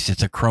my case,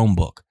 it's a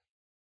Chromebook.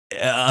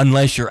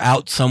 Unless you're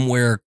out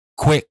somewhere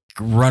quick,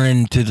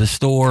 running to the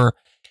store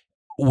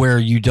where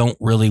you don't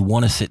really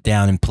want to sit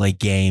down and play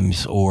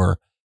games or,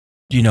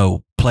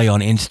 play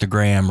on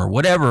Instagram or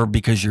whatever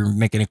because you're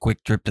making a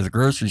quick trip to the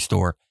grocery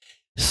store.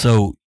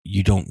 So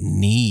you don't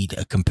need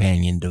a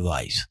companion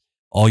device.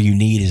 All you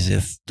need is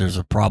if there's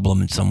a problem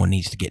and someone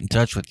needs to get in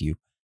touch with you.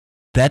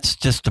 That's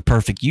just the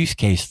perfect use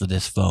case for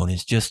this phone.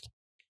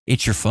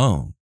 It's your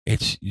phone.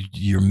 It's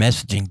your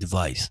messaging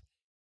device.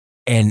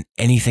 And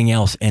anything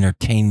else,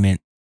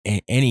 entertainment,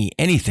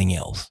 anything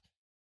else.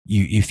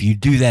 If you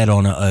do that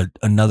on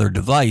another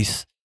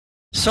device,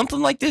 something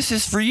like this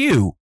is for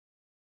you,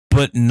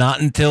 but not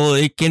until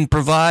it can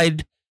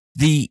provide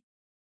the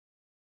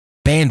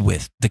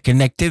bandwidth, the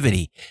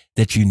connectivity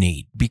that you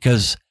need.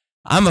 Because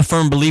I'm a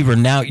firm believer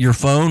now your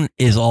phone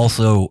is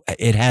also,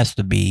 it has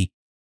to be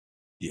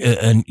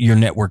your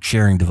network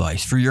sharing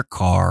device for your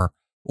car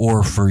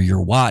or for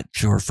your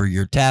watch or for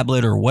your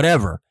tablet or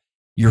whatever.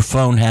 Your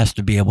phone has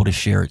to be able to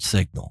share its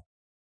signal.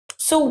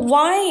 So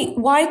why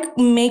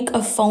make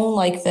a phone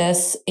like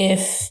this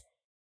if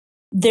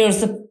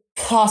there's the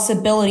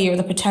possibility or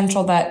the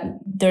potential that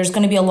there's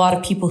going to be a lot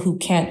of people who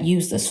can't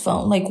use this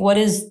phone? Like,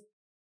 what's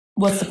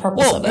the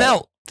purpose of it?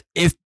 Now,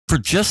 if for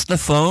just the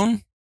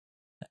phone,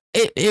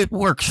 It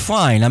works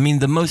fine. I mean,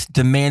 the most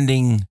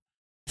demanding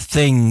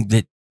thing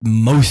that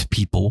most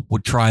people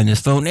would try on this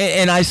phone,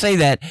 and I say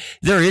that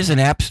there is an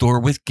app store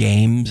with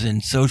games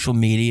and social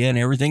media and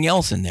everything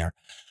else in there.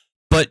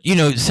 But,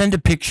 send a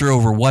picture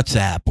over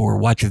WhatsApp or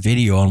watch a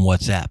video on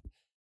WhatsApp.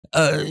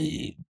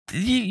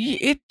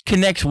 It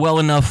connects well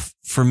enough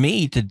for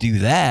me to do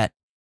that.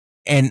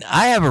 And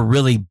I have a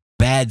really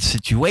bad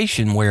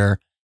situation where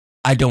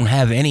I don't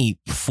have any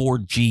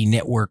 4G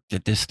network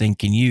that this thing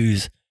can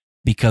use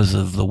because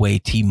of the way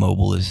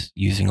T-Mobile is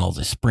using all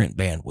the Sprint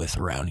bandwidth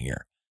around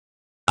here.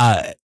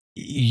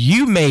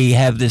 You may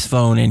have this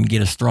phone and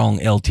get a strong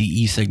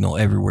LTE signal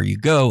everywhere you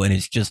go, and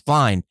it's just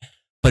fine,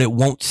 but it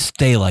won't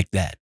stay like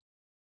that.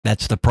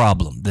 That's the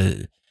problem.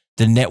 The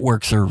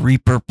networks are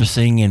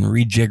repurposing and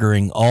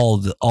rejiggering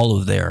all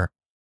of their,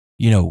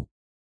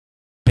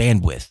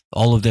 bandwidth,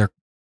 all of their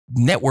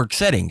network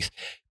settings,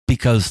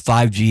 because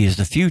 5G is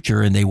the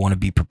future and they want to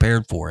be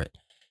prepared for it.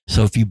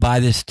 So if you buy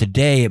this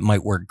today, it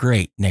might work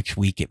great. Next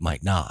week, it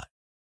might not.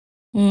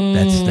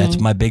 That's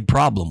my big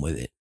problem with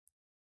it.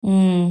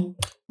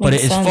 But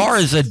as far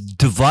as a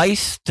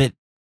device that,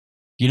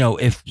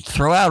 if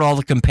throw out all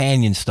the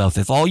companion stuff,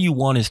 if all you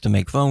want is to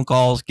make phone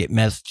calls, get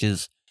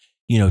messages,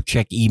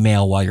 check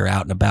email while you're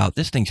out and about,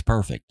 this thing's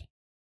perfect.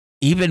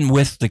 Even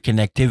with the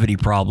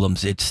connectivity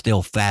problems, it's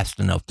still fast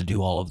enough to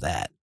do all of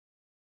that.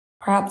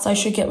 Perhaps I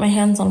should get my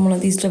hands on one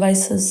of these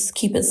devices.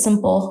 Keep it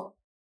simple.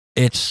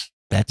 That's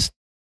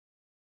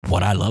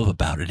what I love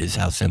about it, is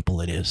how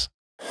simple it is.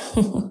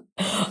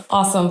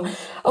 Awesome.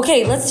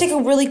 Okay, let's take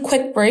a really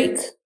quick break,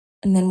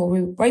 and then we'll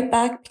be right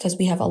back because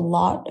we have a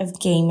lot of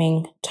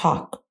gaming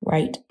talk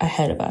right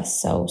ahead of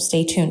us. So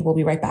stay tuned. We'll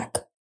be right back.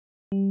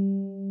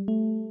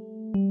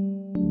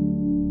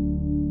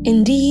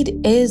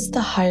 Indeed is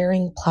the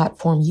hiring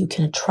platform you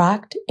can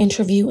attract,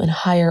 interview, and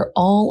hire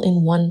all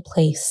in one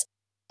place.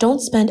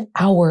 Don't spend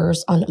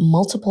hours on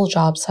multiple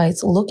job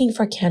sites looking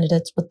for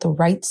candidates with the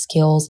right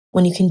skills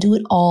when you can do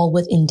it all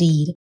with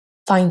Indeed.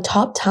 Find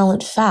top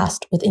talent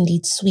fast with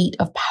Indeed's suite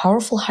of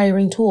powerful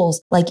hiring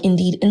tools like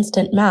Indeed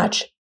Instant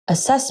Match,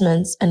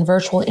 assessments, and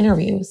virtual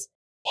interviews.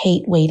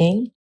 Hate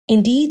waiting?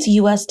 Indeed's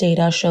U.S.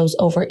 data shows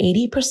over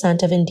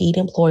 80% of Indeed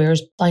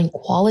employers find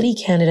quality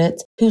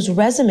candidates whose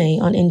resume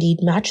on Indeed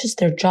matches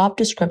their job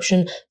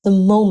description the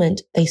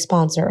moment they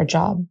sponsor a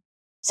job.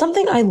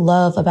 Something I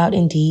love about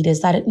Indeed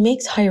is that it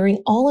makes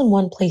hiring all in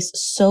one place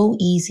so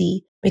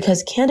easy,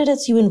 because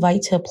candidates you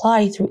invite to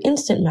apply through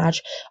Instant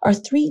Match are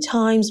 3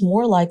 times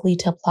more likely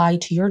to apply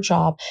to your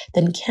job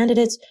than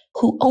candidates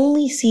who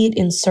only see it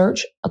in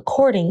search,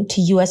 according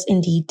to U.S.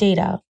 Indeed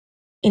data.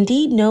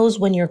 Indeed knows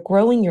when you're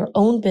growing your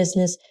own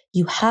business,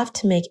 you have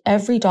to make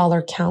every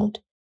dollar count.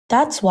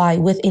 That's why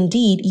with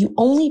Indeed, you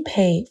only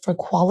pay for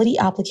quality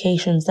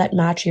applications that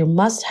match your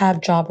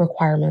must-have job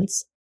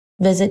requirements.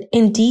 Visit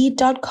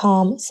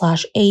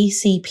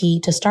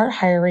Indeed.com/ACP to start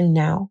hiring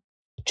now.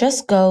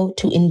 Just go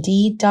to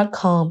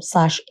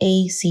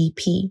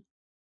Indeed.com/ACP.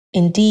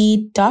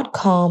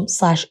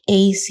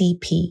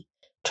 Indeed.com/ACP.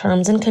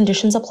 Terms and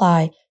conditions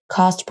apply.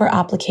 Cost per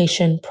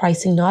application.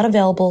 Pricing not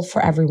available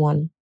for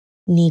everyone.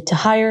 Need to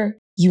hire?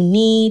 You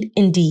need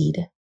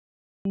Indeed.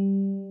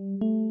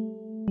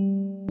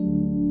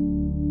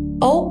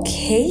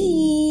 Okay.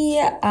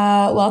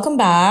 Welcome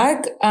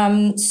back.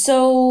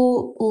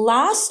 So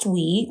last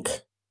week,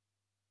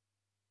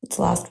 it's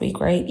last week,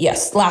 right?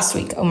 Yes, last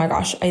week. Oh my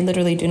gosh. I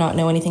literally do not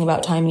know anything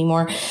about time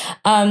anymore.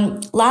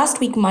 Last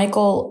week,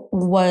 Michael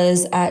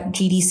was at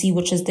GDC,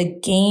 which is the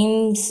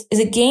games. Is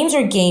it games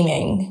or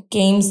gaming?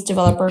 Games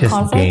Developer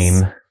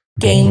Conference?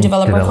 Game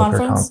Developer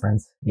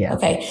Conference? Yeah.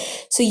 Okay.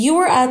 So you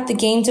were at the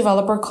Game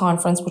Developer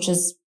Conference, which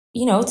is,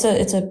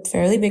 it's a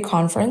fairly big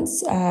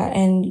conference,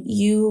 and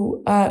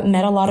you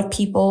met a lot of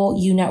people,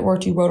 you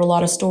networked, you wrote a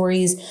lot of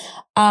stories.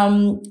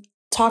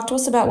 Talk to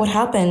us about what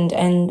happened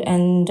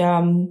and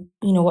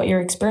what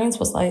your experience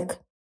was like.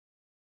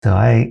 So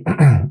I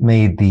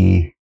made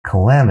the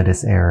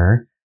calamitous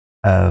error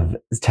of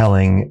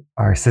telling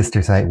our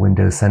sister site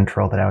Windows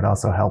Central that I would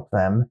also help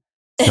them.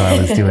 So I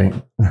was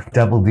doing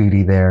double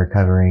duty there,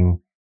 covering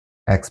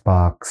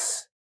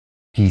Xbox,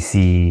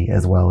 PC,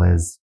 as well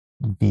as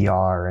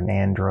VR and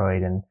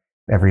Android and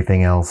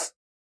everything else.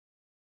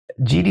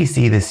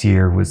 GDC this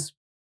year was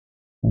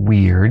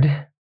weird,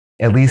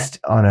 at least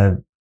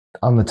on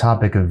the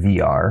topic of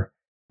VR,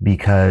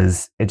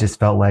 because it just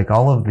felt like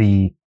all of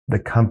the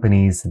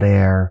companies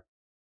there,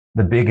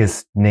 the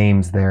biggest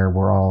names there,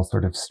 were all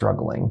sort of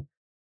struggling.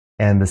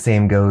 And the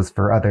same goes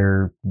for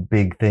other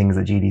big things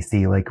at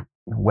GDC, like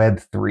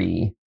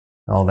Web3,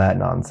 all that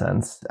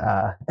nonsense.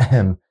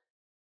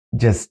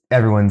 Just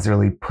everyone's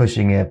really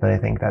pushing it, but I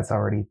think that's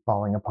already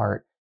falling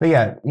apart. But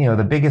yeah,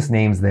 the biggest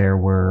names there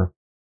were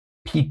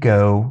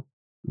Pico,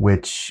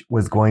 which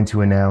was going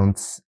to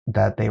announce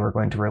that they were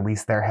going to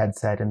release their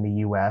headset in the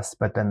US,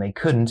 but then they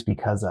couldn't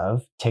because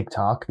of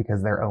TikTok,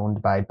 because they're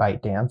owned by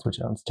ByteDance, which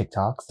owns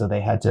TikTok. So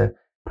they had to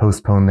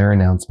postpone their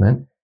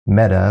announcement.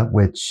 Meta,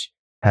 which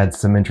had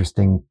some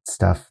interesting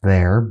stuff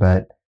there,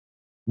 but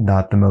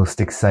not the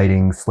most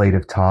exciting slate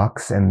of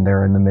talks, and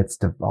they're in the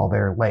midst of all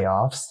their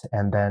layoffs.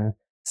 And then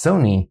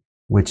Sony,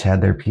 which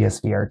had their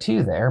PSVR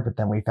 2 there, but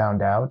then we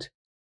found out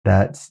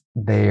that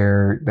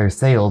their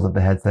sales of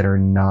the headset are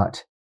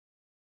not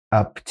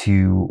up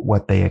to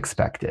what they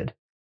expected.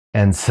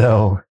 And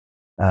so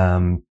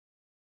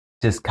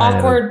just kind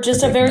awkward, of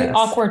just a very mess.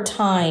 awkward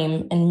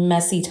time and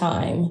messy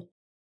time.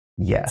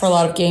 Yes. For a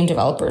lot of game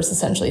developers,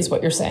 essentially, is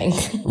what you're saying.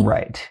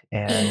 Right.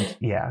 And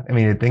yeah, I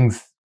mean,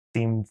 things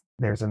seem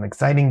there's some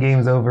exciting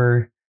games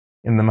over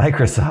in the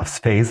Microsoft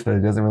space, but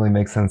it doesn't really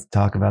make sense to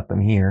talk about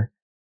them here.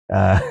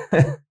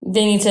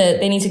 They need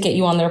to get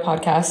you on their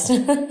podcast.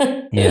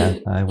 Yeah,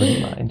 I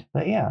wouldn't mind.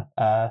 But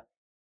yeah,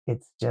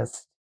 it's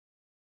just,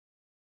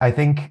 I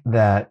think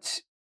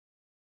that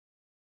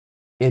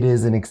it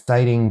is an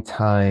exciting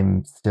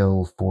time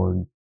still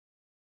for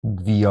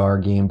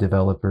VR game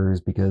developers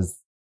because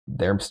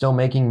they're still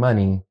making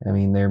money. I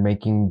mean, they're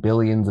making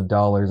billions of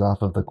dollars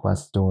off of the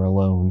Quest store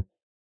alone.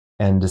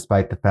 And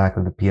despite the fact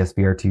that the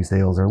PSVR 2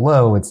 sales are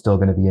low, it's still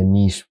going to be a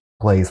niche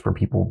place where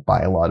people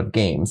buy a lot of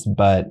games.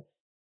 But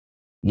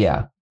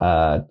yeah,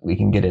 we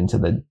can get into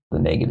the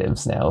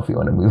negatives now if you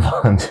want to move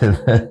on to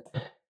the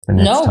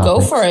next topics.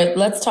 Go for it.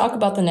 Let's talk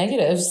about the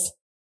negatives.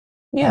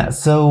 Yeah,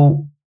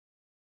 so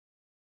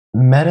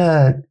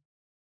Meta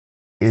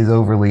is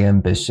overly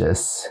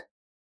ambitious,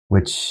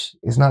 which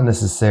is not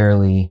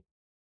necessarily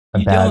a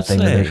bad thing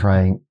that they're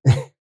trying.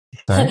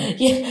 Sorry?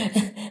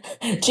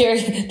 Yeah.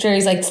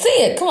 Jerry's like,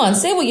 say it. Come on,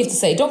 say what you have to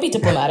say. Don't be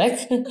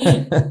diplomatic.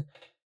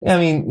 I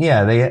mean,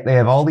 yeah, they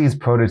have all these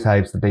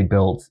prototypes that they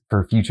built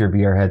for future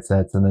VR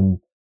headsets, and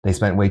then they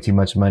spent way too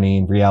much money,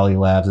 and Reality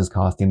Labs is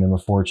costing them a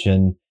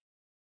fortune.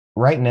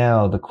 Right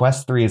now, the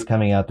Quest 3 is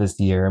coming out this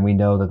year, and we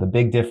know that the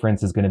big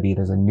difference is going to be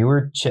there's a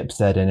newer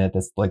chipset in it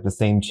that's like the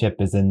same chip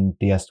as in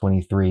the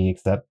S23,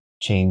 except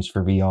changed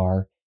for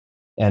VR.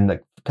 And a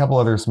couple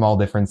other small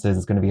differences.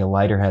 It's going to be a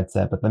lighter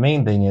headset, but the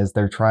main thing is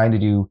they're trying to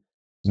do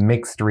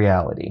mixed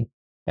reality.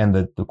 And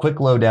the quick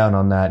lowdown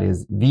on that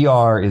is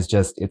VR is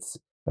just, it's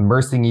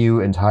immersing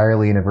you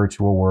entirely in a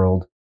virtual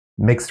world.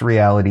 Mixed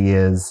reality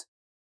is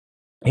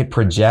it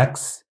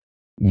projects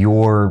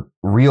your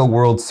real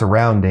world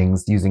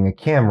surroundings using a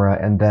camera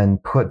and then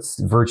puts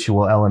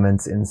virtual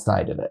elements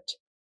inside of it.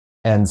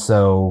 And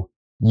so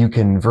you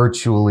can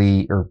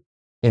virtually, or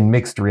in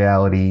mixed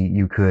reality,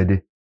 you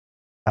could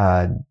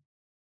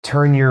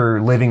turn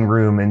your living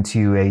room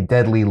into a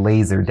deadly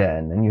laser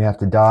den, and you have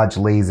to dodge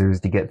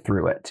lasers to get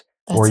through it.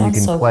 Or you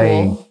can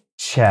play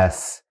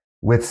chess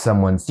with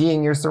someone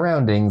seeing your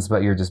surroundings,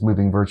 but you're just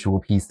moving virtual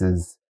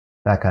pieces,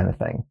 that kind of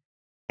thing.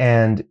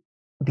 And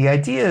the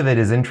idea of it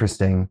is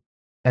interesting,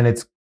 and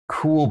it's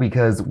cool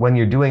because when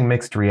you're doing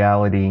mixed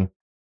reality,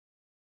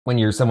 when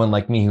you're someone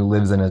like me who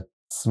lives in a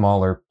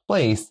smaller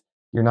place,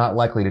 you're not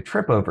likely to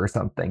trip over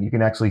something. You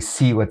can actually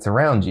see what's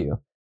around you.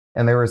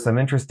 And there were some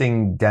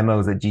interesting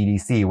demos at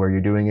GDC where you're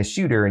doing a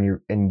shooter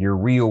and your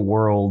real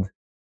world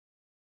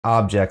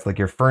objects, like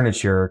your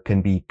furniture,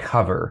 can be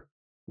cover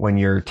when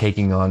you're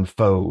taking on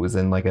foes,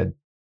 and like a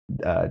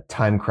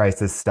Time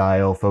Crisis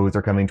style foes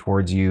are coming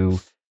towards you.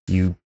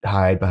 You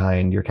hide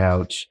behind your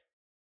couch.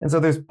 And so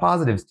there's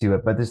positives to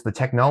it, but the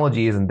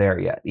technology isn't there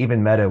yet.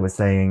 Even Meta was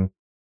saying,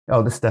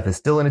 oh, this stuff is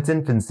still in its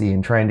infancy,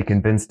 and trying to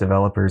convince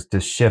developers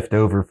to shift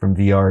over from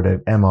VR to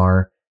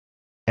MR.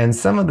 And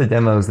some of the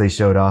demos they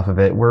showed off of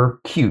it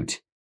were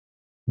cute,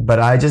 but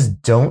I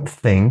just don't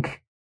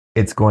think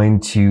it's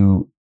going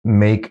to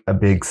make a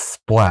big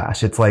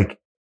splash. It's like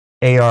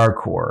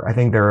ARCore. I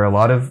think there are a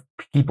lot of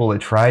people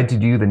that tried to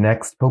do the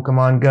next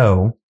Pokemon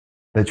Go,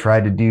 that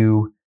tried to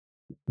do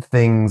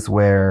things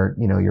where,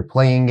 you know, you're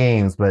playing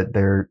games, but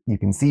you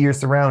can see your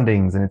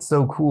surroundings, and it's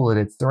so cool that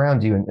it's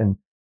around you. And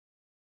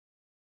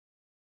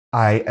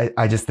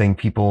I just think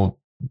people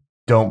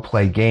don't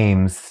play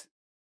games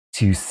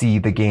to see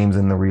the games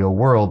in the real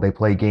world. They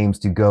play games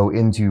to go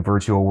into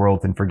virtual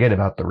worlds and forget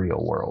about the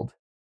real world.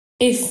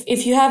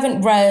 If you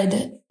haven't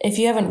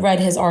read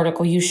his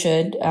article, you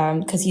should,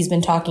 because he's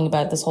been talking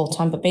about it this whole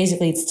time. But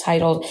basically, it's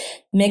titled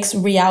 "Mixed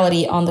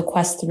Reality on the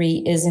Quest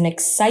 3 is an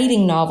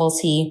exciting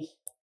novelty,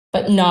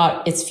 but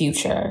not its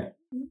future."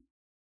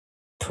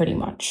 Pretty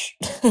much.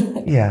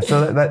 Yeah.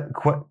 So that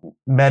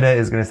Meta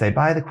is going to say,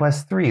 buy the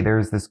Quest 3.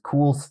 There's this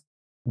cool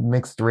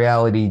mixed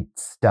reality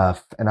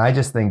stuff, and I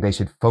just think they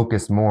should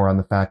focus more on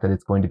the fact that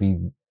it's going to be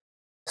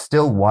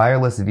still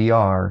wireless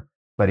VR,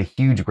 but a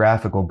huge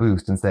graphical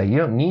boost, and say you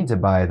don't need to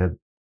buy the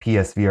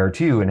PSVR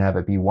 2 and have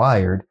it be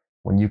wired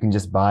when you can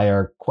just buy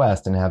our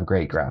Quest and have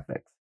great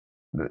graphics.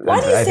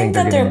 Why do you think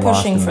that they're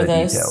pushing for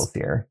this? Details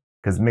here,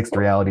 because mixed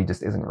reality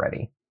just isn't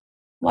ready.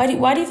 Why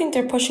do you think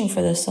they're pushing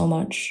for this so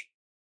much?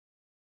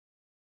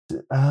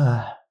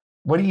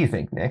 What do you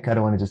think, Nick? I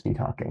don't want to just be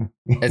talking.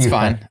 It's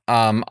fine.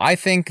 I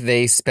think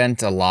they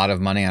spent a lot of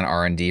money on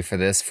R&D for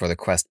this, for the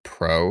Quest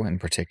Pro in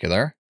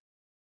particular.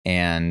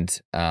 And,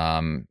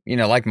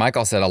 like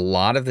Michael said, a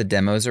lot of the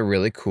demos are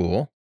really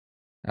cool.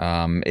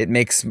 It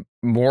makes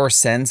more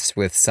sense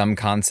with some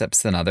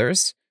concepts than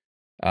others.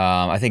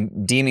 I think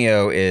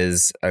Demio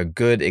is a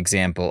good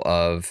example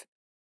of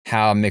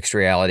how mixed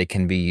reality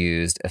can be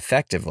used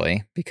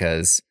effectively,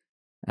 because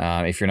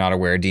if you're not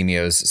aware,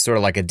 Demeo is sort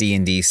of like a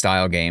D&D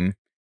style game,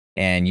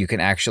 and you can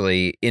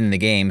actually, in the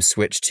game,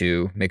 switch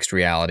to mixed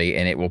reality,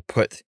 and it will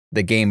put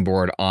the game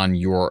board on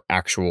your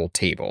actual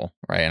table,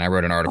 right? And I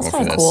wrote an article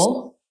for this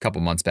a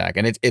couple months back,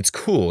 and it's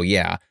cool,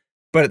 yeah.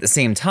 But at the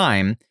same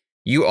time,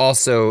 you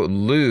also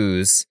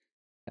lose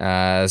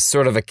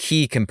sort of a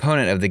key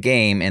component of the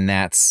game, and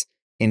that's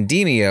in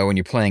Demeo, when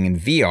you're playing in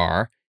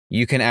VR,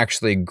 you can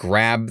actually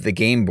grab the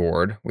game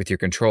board with your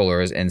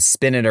controllers and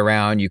spin it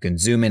around. You can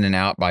zoom in and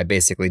out by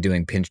basically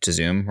doing pinch to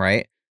zoom,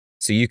 right?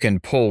 So you can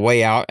pull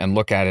way out and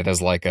look at it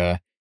as like a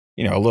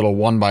little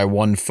 1 by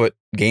 1 foot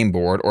game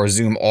board, or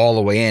zoom all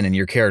the way in and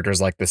your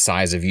character's like the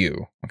size of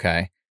you,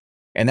 okay?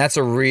 And that's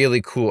a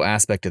really cool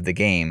aspect of the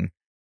game.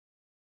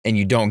 And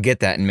you don't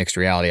get that in mixed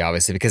reality,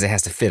 obviously, because it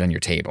has to fit on your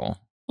table.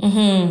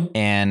 Mm-hmm.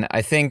 And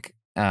I think,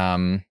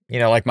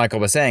 like Michael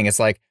was saying, it's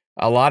like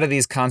a lot of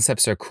these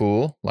concepts are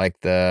cool. Like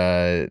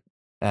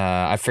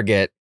I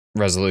forget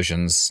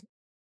Resolution's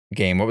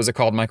game. What was it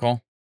called,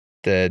 Michael?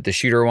 The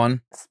shooter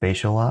one?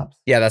 Spatial Ops?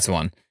 Yeah, that's the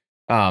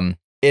one.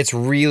 It's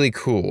really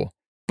cool,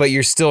 but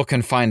you're still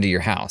confined to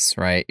your house,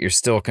 right? You're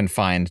still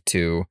confined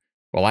to,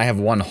 well, I have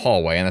one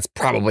hallway, and that's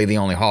probably the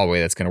only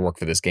hallway that's going to work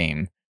for this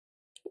game.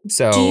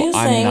 So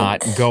I'm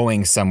not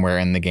going somewhere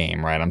in the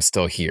game, right? I'm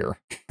still here.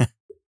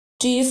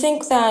 Do you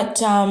think that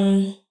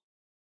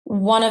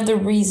one of the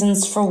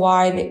reasons for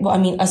why,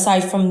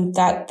 aside from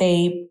that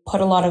they put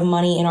a lot of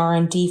money in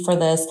R&D for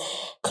this,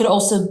 could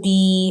also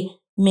be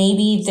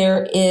maybe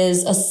there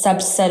is a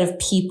subset of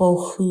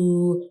people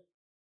who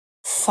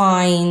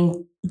find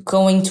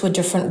going to a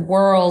different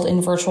world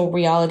in virtual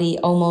reality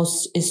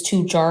almost is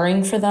too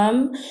jarring for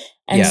them?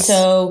 And yes.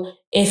 So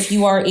if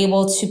you are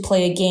able to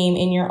play a game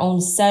in your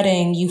own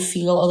setting, you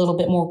feel a little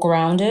bit more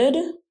grounded?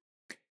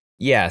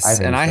 Yes,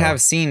 I have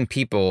seen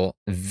people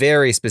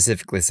very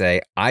specifically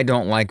say, I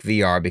don't like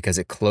VR because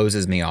it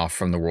closes me off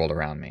from the world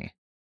around me.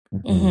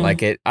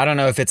 Mm-hmm. I don't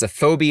know if it's a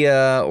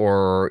phobia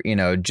or,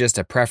 just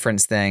a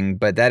preference thing,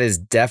 but that is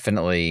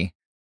definitely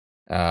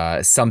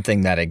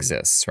something that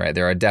exists, right?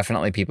 There are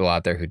definitely people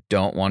out there who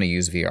don't want to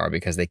use VR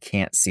because they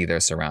can't see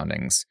their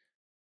surroundings.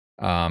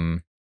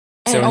 And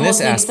so it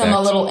almost makes them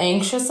a little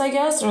anxious, I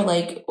guess, or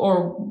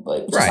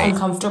just right.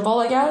 Uncomfortable,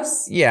 I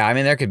guess. Yeah, I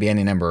mean, there could be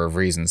any number of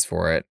reasons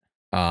for it.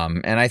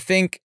 And I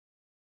think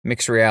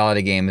mixed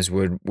reality games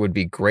would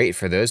be great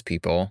for those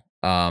people.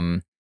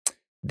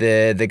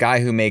 The guy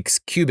who makes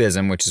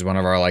Cubism, which is one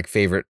of our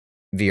favorite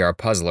VR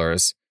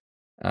puzzlers,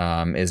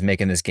 is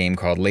making this game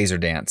called Laser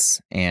Dance,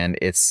 and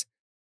it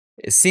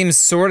seems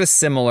sort of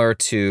similar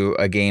to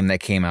a game that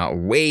came out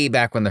way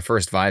back when the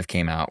first Vive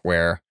came out,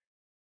 where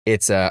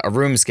it's a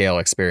room scale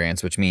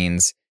experience, which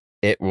means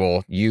it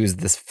will use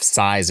the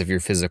size of your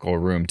physical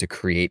room to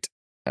create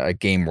a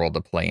game world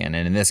to play in.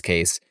 And in this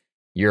case,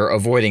 you're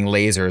avoiding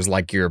lasers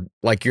like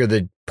you're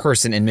the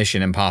person in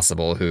Mission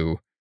Impossible who,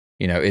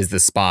 is the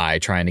spy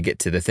trying to get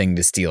to the thing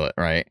to steal it,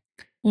 right?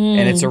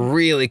 And it's a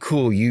really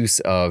cool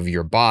use of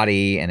your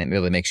body, and it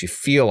really makes you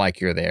feel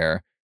like you're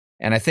there.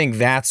 And I think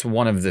that's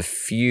one of the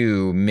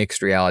few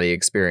mixed reality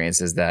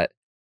experiences that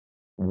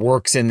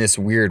works in this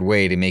weird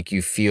way to make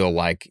you feel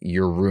like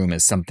your room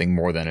is something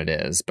more than it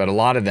is. But a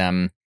lot of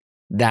them,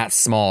 that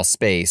small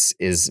space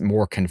is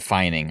more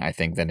confining, I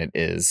think, than it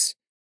is.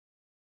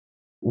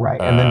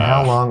 Right. And then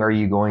how long are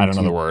you going to I don't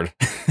know the word.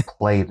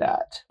 play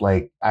that?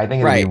 I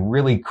think it'd be a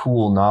really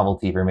cool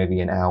novelty for maybe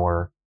an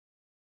hour.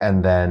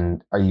 And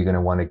then are you going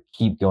to want to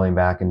keep going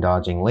back and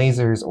dodging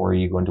lasers, or are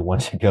you going to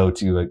want to go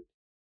to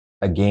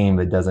a game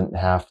that doesn't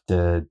have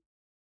to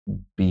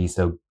be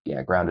so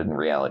grounded in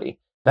reality?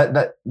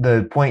 That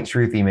the point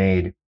Shruti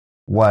made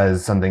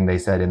was something they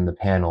said in the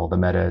panel, the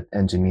meta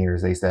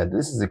engineers. They said,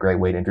 this is a great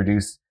way to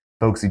introduce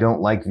folks who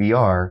don't like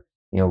VR,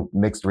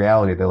 mixed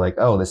reality. They're like,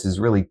 oh, this is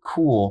really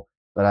cool,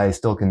 but I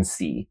still can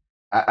see.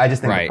 I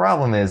just think the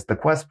problem is the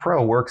Quest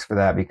Pro works for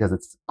that because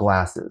it's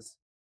glasses.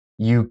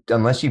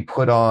 Unless you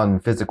put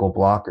on physical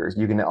blockers,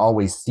 you can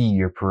always see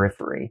your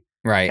periphery.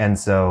 Right. And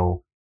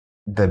so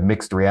the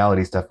mixed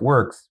reality stuff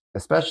works,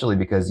 especially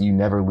because you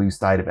never lose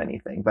sight of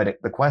anything. But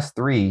the Quest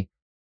 3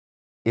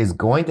 is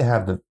going to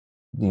have the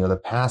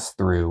pass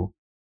through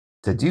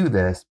to do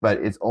this, but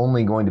it's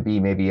only going to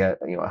be maybe a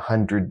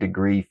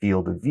 100-degree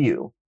field of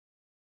view.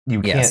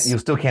 You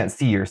still can't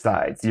see your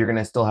sides. So you're going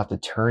to still have to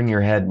turn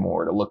your head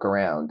more to look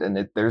around,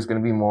 and there's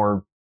going to be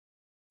more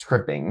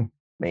tripping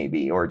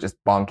maybe, or just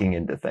bonking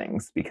into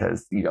things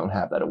because you don't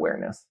have that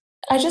awareness.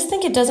 I just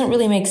think it doesn't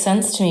really make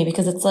sense to me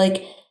because it's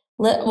I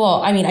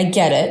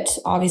get it.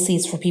 Obviously,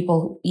 it's for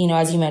people,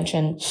 as you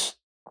mentioned,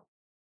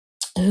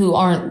 who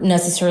aren't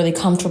necessarily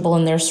comfortable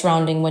in their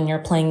surrounding when you're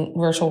playing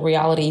virtual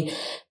reality.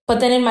 But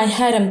then in my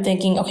head, I'm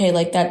thinking, okay,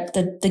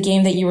 the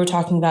game that you were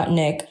talking about,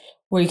 Nick,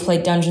 where you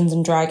played Dungeons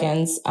and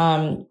Dragons,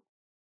 and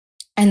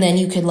then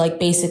you could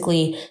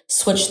basically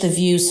switch the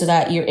view so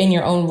that you're in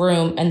your own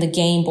room and the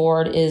game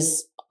board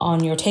is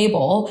on your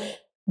table.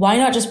 Why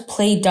not just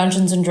play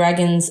Dungeons and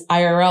Dragons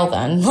IRL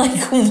then?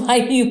 Why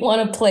do you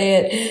want to play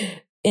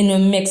it in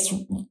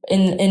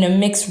a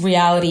mixed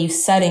reality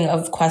setting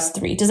of Quest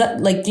 3. Does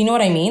that, like, do you know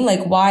what I mean?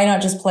 Like, why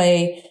not just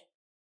play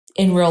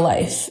in real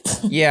life?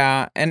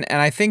 Yeah, and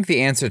I think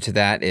the answer to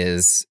that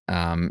is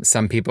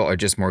some people are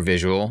just more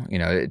visual. You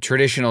know,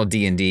 traditional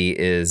D&D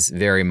is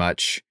very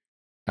much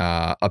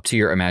up to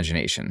your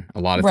imagination.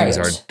 A lot of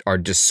things are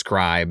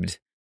described.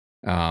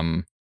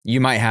 You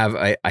might have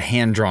a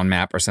hand-drawn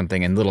map or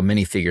something and little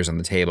minifigures on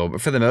the table, but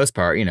for the most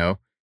part, you know,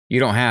 you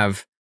don't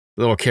have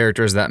little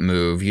characters that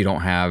move. You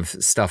don't have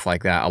stuff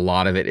like that. A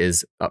lot of it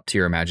is up to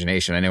your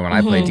imagination. I know when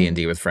I play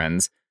D&D with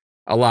friends,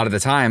 a lot of the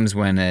times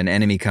when an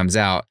enemy comes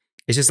out,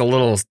 it's just a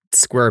little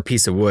square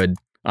piece of wood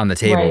on the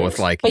table with,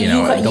 like, the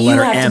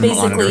letter M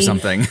on it or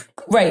something.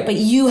 Right. But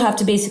you have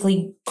to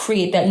basically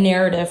create that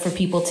narrative for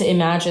people to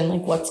imagine,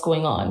 like, what's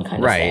going on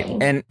kind of thing.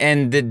 Right.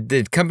 And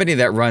the company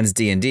that runs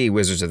D&D,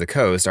 Wizards of the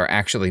Coast, are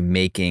actually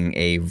making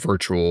a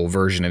virtual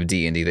version of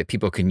D&D that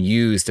people can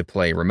use to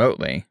play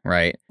remotely.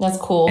 Right. That's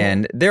cool.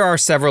 And there are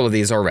several of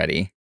these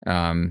already.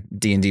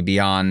 D&D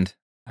Beyond,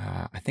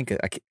 I think,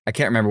 I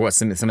can't remember what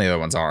some of the other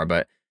ones are,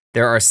 but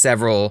there are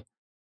several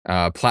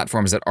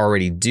platforms that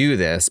already do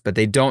this, but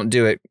they don't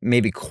do it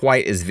maybe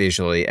quite as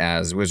visually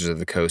as Wizards of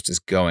the Coast is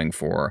going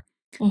for.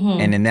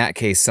 And in that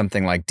case,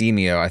 something like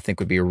Demio, I think,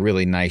 would be a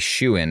really nice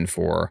shoe-in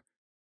for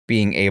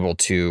being able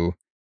to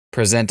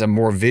present a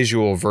more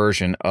visual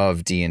version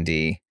of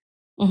D&D.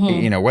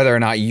 You know, whether or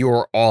not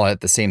you're all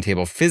at the same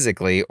table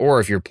physically, or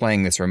if you're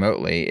playing this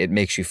remotely, it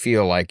makes you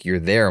feel like you're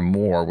there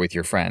more with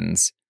your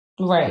friends.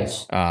 Right.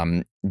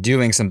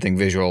 Doing something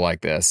visual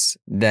like this,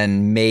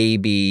 then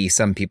maybe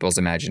some people's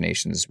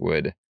imaginations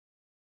would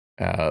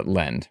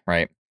lend,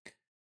 right?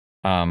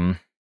 And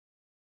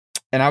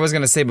I was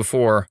going to say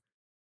before,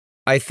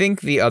 I think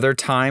the other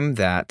time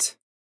that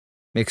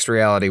mixed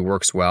reality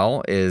works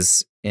well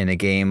is in a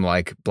game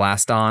like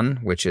Blast On,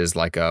 which is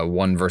like a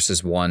 1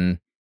 versus 1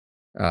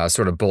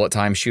 sort of bullet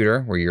time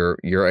shooter where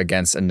you're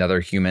against another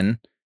human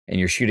and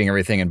you're shooting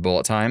everything in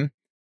bullet time.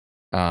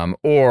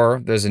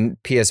 Or there's a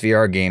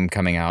PSVR game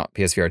coming out,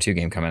 PSVR 2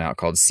 game coming out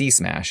called Sea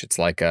Smash. It's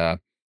like a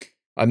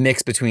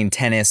mix between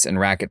tennis and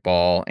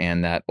racquetball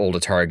and that old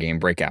Atari game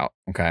Breakout.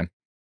 Okay.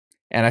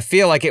 And I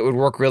feel like it would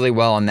work really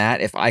well on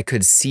that if I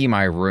could see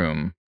my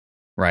room,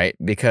 right?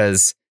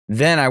 Because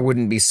then I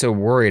wouldn't be so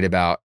worried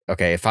about,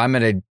 okay, if I'm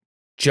going to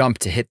jump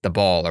to hit the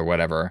ball or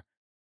whatever,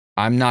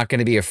 I'm not going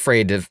to be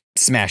afraid to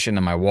smash into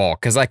my wall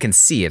because I can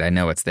see it. I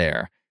know it's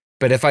there.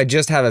 But if I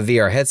just have a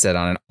VR headset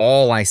on and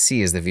all I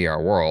see is the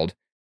VR world,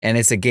 and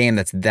it's a game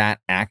that's that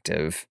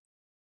active,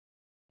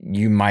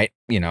 you might,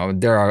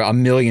 there are a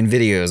million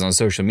videos on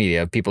social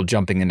media of people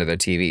jumping into their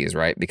TVs,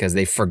 right? Because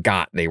they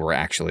forgot they were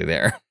actually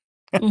there.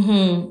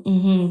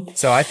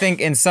 So I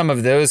think in some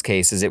of those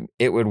cases,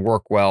 it would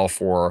work well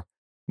for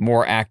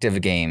more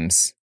active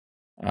games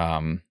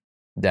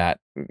that,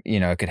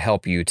 could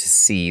help you to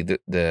see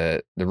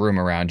the room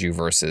around you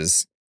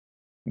versus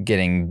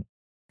getting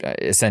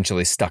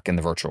essentially stuck in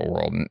the virtual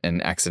world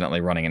and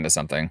accidentally running into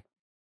something.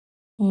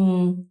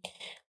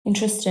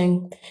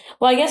 Interesting.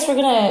 Well, I guess we're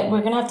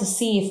gonna have to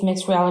see if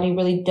mixed reality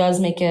really does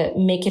make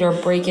it or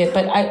break it.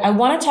 But I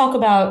want to talk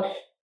about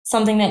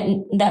something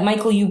that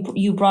Michael,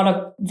 you brought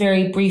up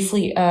very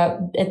briefly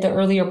at the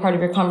earlier part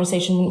of your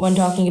conversation when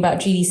talking about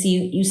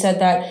GDC. You said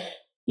that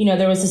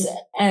there was this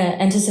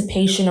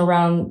anticipation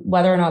around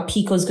whether or not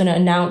Pico is going to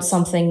announce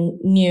something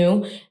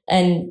new,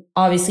 and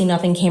obviously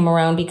nothing came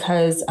around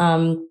because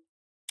of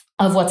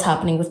what's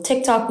happening with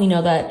TikTok. We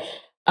know that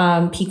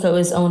Pico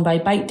is owned by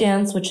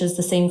ByteDance, which is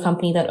the same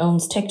company that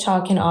owns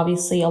TikTok. And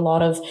obviously a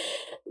lot of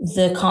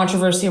the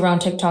controversy around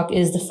TikTok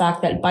is the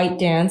fact that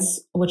ByteDance,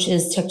 which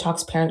is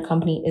TikTok's parent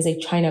company, is a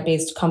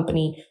China-based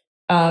company.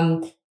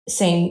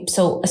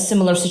 So a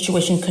similar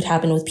situation could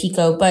happen with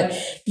Pico. But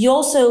you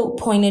also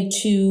pointed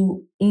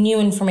to new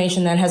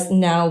information that has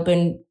now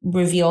been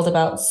revealed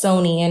about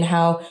Sony and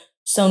how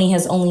Sony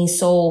has only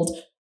sold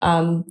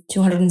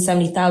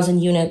 270,000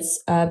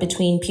 units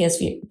between the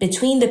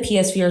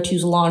PSVR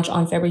 2's launch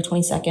on February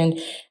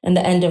 22nd and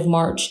the end of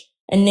March.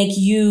 And Nick,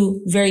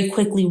 you very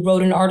quickly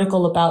wrote an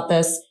article about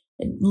this,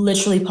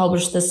 literally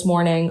published this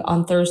morning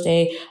on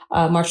Thursday,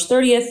 March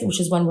 30th, which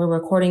is when we're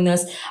recording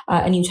this.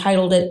 And you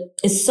titled it,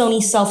 "Is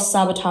Sony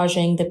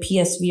Self-Sabotaging the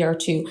PSVR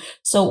 2?"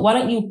 So why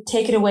don't you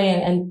take it away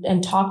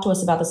and talk to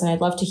us about this? And I'd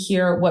love to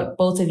hear what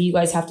both of you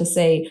guys have to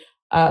say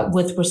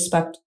with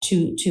respect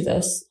to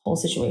this whole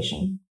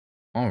situation.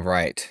 All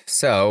right.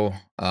 So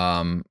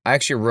I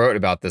actually wrote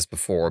about this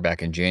before,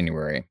 back in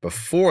January,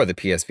 before the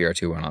PSVR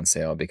 2 went on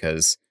sale,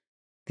 because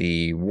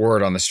the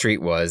word on the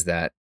street was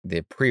that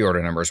the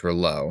pre-order numbers were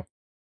low.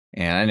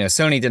 And I know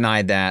Sony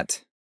denied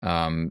that.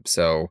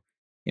 So,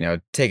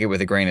 take it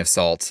with a grain of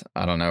salt.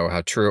 I don't know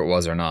how true it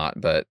was or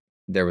not, but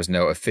there was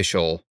no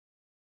official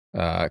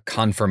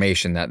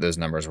confirmation that those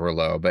numbers were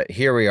low. But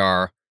here we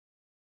are,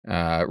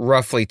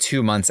 roughly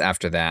 2 months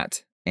after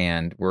that,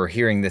 and we're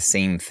hearing the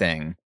same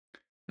thing.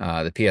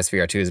 The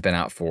PSVR 2 has been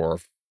out for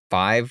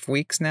 5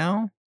 weeks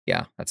now.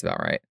 Yeah, that's about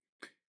right.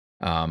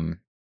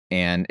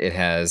 And it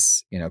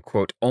has,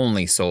 quote,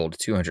 only sold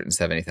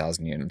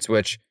 270,000 units,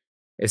 which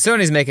if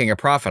Sony's making a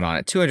profit on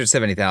it,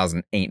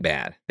 270,000 ain't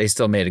bad. They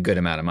still made a good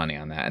amount of money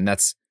on that, and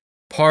that's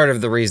part of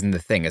the reason the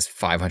thing is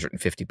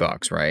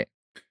 $550, right?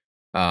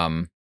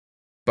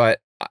 But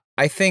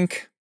I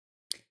think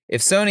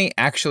if Sony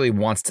actually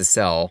wants to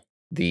sell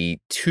the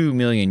 2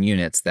 million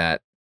units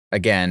that,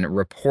 again,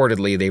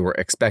 reportedly they were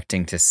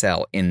expecting to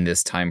sell in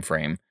this time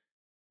frame,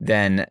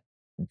 then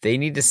they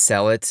need to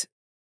sell it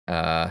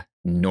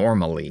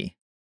normally.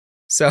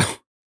 So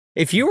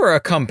if you were a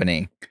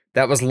company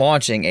that was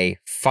launching a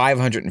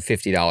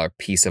 $550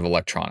 piece of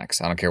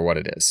electronics, I don't care what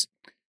it is,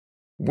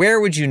 where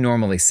would you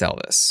normally sell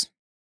this?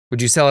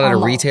 Would you sell it at a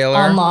retailer?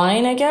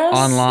 Online, I guess.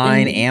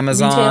 Online,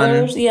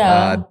 Amazon,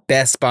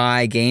 Best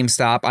Buy,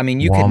 GameStop. I mean,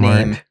 you could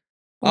name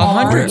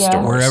 100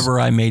 stores. Wherever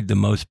I made the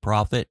most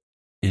profit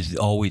is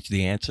always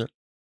the answer.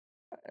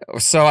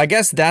 So I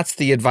guess that's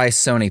the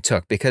advice Sony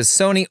took, because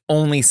Sony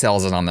only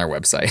sells it on their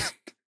website.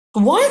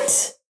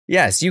 What?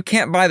 Yes, you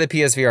can't buy the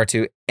PSVR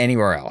 2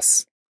 anywhere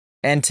else.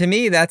 And to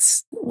me,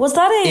 that's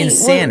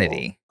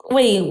insanity.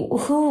 Wait,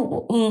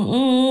 who?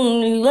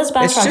 Let's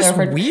backtrack. It's just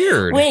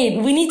weird. Wait,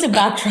 we need to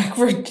backtrack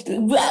for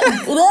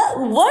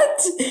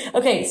what?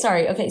 Okay,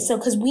 sorry. Okay, so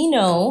because we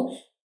know,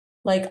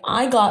 like,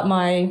 I got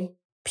my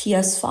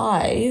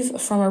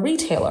PS5 from a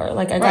retailer.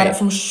 Like, I got it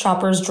from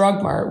Shoppers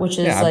Drug Mart, which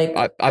is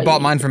I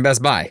bought mine from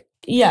Best Buy.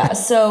 Yeah.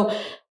 So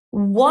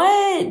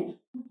what?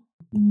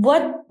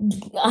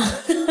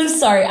 I'm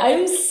sorry.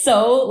 I'm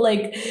so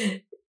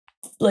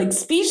like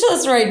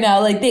speechless right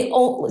now. Like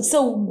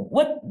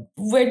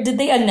where did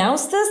they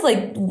announce this?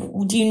 Like,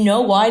 do you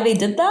know why they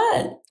did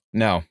that?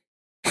 No.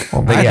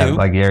 Well, but yeah,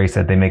 like Gary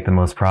said, they make the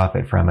most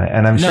profit from it.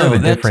 And I'm sure the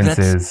difference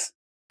is...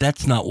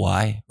 That's not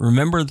why.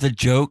 Remember the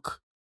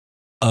joke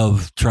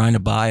of trying to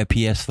buy a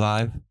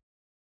PS5?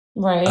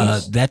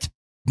 Right. That's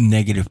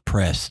negative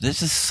press.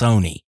 This is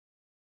Sony.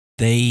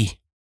 They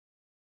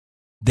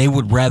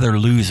would rather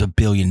lose $1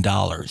 billion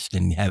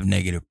than have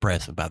negative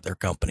press about their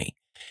company.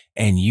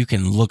 And you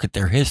can look at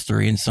their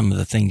history and some of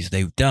the things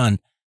they've done.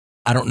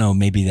 I don't know,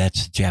 maybe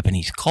that's a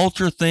Japanese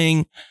culture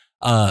thing,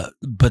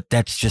 but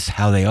that's just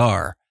how they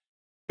are.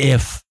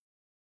 If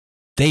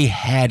they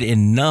had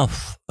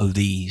enough of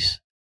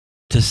these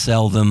to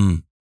sell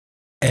them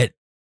at,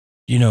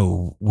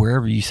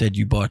 wherever you said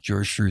you bought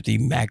your Shruti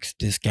Max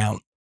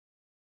Discount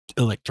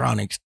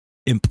Electronics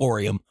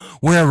Emporium,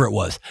 wherever it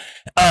was,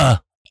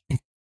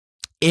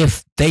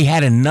 if they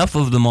had enough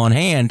of them on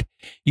hand,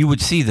 you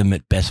would see them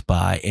at Best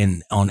Buy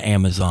and on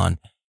Amazon,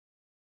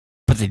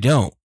 but they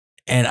don't.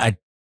 And I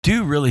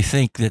do really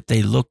think that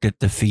they looked at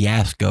the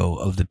fiasco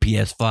of the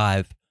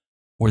PS5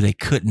 where they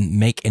couldn't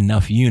make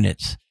enough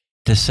units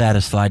to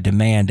satisfy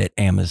demand at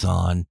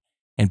Amazon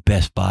and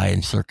Best Buy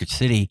and Circuit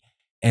City.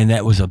 And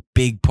that was a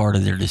big part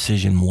of their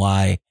decision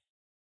why,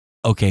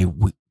 okay,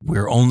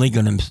 we're only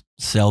going to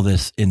sell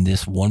this in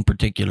this one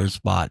particular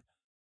spot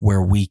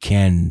where we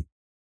can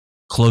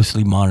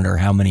closely monitor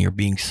how many are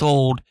being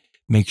sold,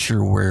 make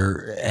sure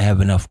we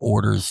have enough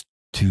orders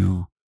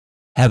to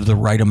have the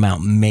right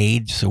amount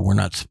made so we're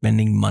not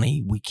spending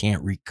money we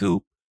can't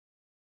recoup.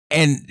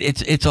 And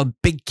it's a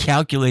big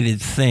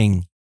calculated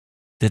thing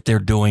that they're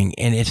doing,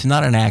 and it's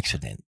not an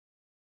accident.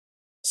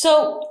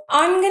 So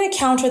I'm going to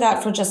counter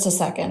that for just a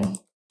second,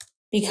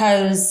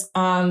 because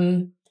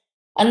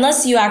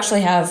unless you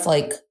actually have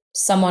like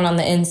someone on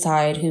the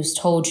inside who's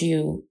told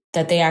you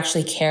that they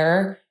actually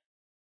care,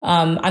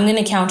 I'm going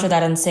to counter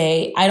that and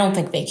say, I don't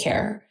think they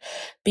care,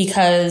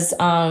 because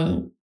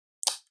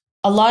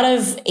a lot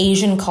of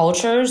Asian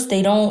cultures,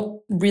 they don't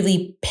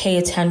really pay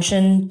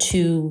attention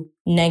to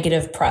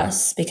negative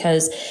press,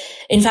 because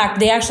in fact,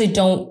 they actually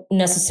don't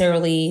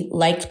necessarily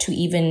like to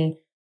even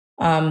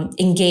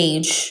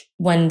engage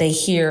when they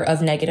hear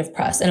of negative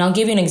press. And I'll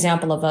give you an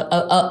example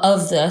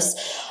of this,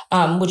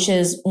 which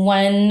is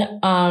when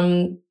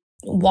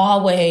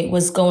Huawei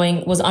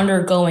was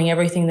undergoing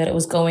everything that it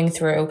was going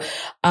through.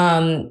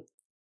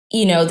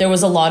 There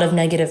was a lot of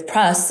negative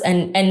press,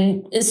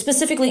 and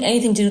specifically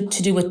anything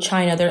to do with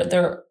China.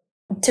 There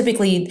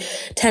typically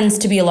tends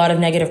to be a lot of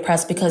negative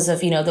press because of,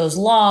 those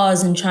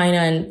laws in China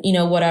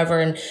and, whatever,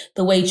 and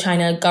the way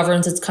China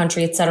governs its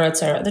country, et cetera, et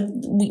cetera.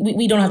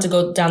 We don't have to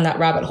go down that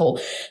rabbit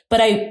hole. But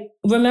I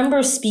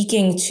remember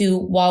speaking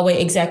to Huawei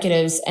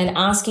executives and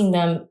asking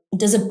them,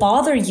 does it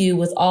bother you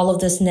with all of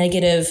this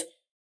negative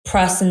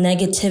press and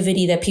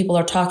negativity that people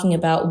are talking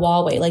about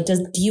Huawei? Like,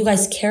 do you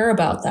guys care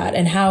about that?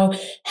 And how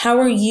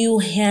are you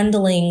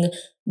handling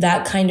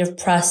that kind of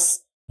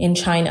press in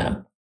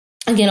China?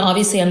 Again,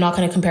 obviously, I'm not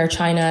going to compare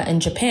China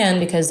and Japan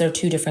because they're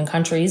two different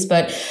countries.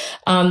 But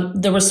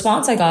the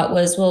response I got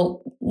was,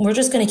 well, we're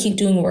just going to keep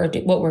doing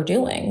what we're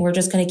doing. We're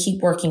just going to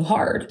keep working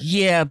hard.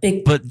 Yeah,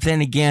 but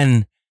then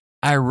again,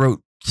 I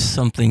wrote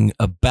something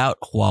about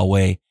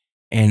Huawei,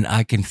 and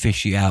I can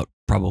fish you out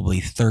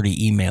probably 30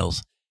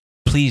 emails.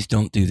 Please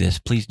don't do this.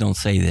 Please don't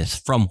say this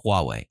from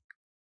Huawei.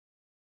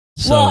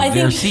 So I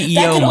their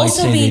CEO might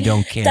say they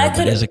don't care,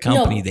 but as a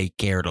company, they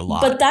cared a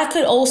lot. But that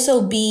could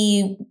also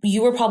be,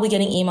 you were probably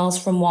getting emails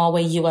from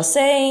Huawei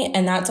USA,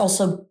 and that's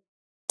also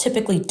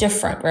typically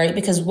different, right?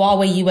 Because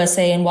Huawei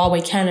USA and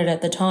Huawei Canada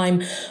at the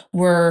time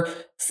were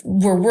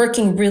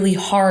working really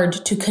hard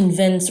to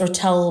convince or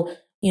tell,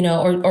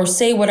 or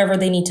say whatever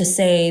they need to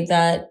say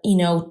that,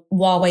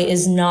 Huawei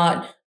is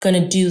not going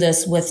to do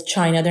this with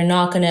China. They're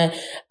not going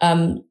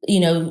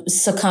to,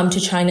 succumb to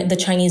China, the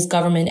Chinese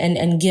government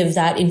and give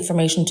that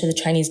information to the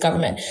Chinese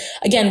government.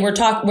 Again,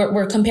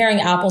 we're comparing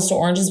apples to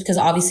oranges because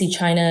obviously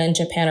China and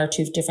Japan are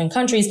two different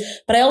countries.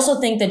 But I also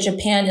think that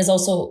Japan is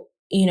also,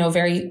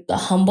 very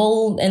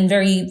humble and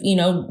very,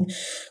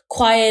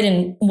 quiet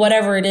and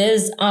whatever it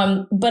is.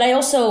 But I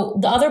also,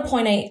 the other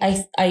point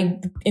I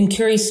am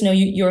curious to know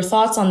your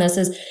thoughts on this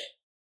is,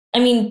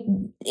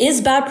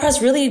 is bad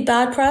press really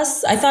bad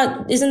press? I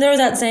thought, isn't there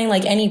that saying,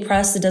 like, any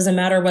press, it doesn't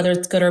matter whether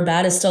it's good or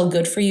bad, is still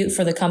good for you,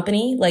 for the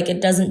company. Like,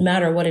 it doesn't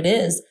matter what it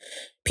is.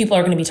 People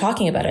are going to be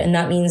talking about it. And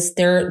that means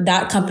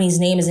that company's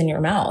name is in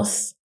your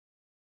mouth.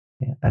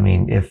 Yeah.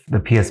 If the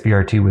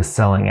PSVR 2 was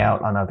selling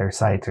out on other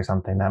sites or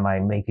something, that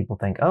might make people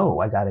think, oh,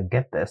 I got to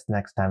get this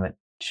next time it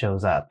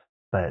shows up.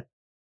 But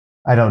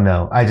I don't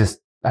know. I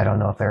don't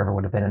know if there ever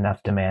would have been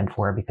enough demand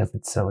for it because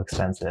it's so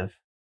expensive,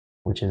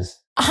 which is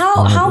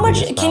how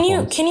much can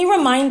you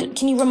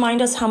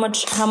remind us how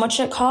much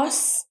it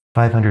costs?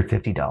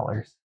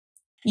 $550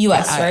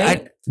 US,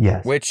 right?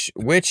 Yes.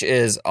 Which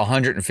is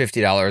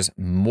 $150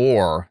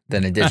 more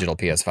than a digital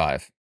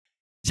PS5.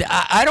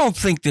 I don't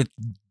think that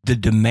the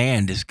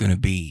demand is going to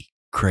be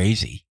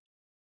crazy,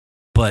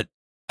 but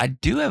I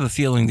do have a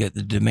feeling that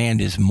the demand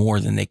is more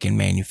than they can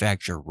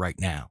manufacture right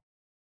now.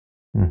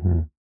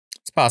 Mm-hmm.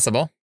 It's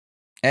possible.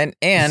 And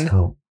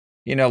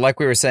like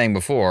we were saying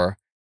before,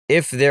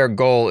 if their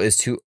goal is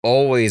to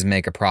always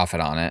make a profit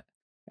on it,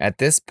 at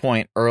this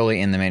point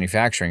early in the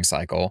manufacturing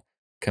cycle,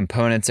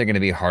 components are going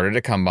to be harder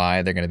to come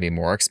by. They're going to be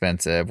more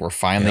expensive. We're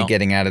finally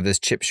getting out of this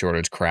chip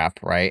shortage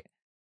crap, right?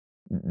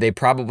 They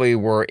probably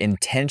were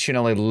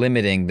intentionally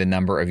limiting the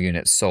number of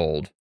units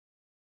sold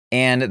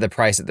and the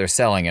price that they're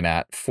selling it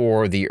at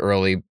for the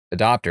early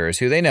adopters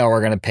who they know are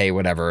going to pay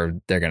whatever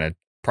they're going to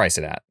price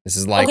it at. This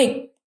is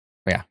like,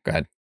 yeah, go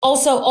ahead.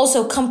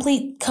 Also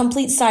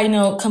complete side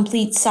note,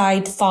 complete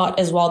side thought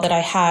as well that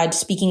I had,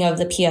 speaking of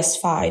the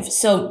PS5.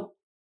 So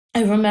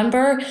I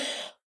remember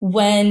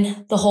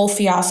when the whole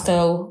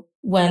fiasco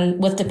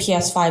with the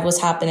PS5 was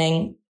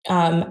happening,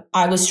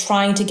 I was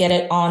trying to get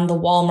it on the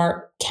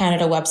Walmart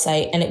Canada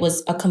website and it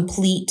was a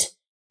complete,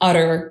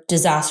 utter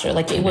disaster.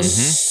 Like, it was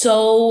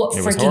so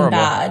freaking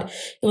bad.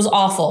 It was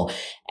awful.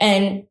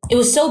 And it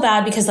was so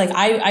bad because, like,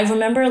 I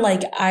remember,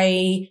 like,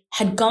 I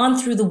had gone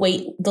through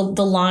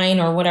the line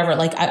or whatever.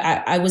 Like,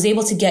 I was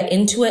able to get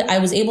into it. I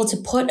was able to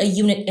put a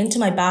unit into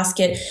my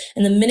basket.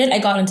 And the minute I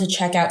got into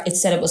checkout, it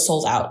said it was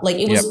sold out. Like,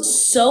 it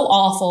was so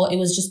awful. It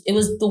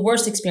was the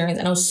worst experience.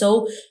 And I was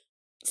so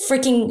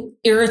freaking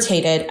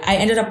irritated. I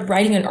ended up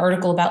writing an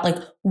article about, like,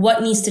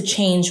 what needs to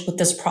change with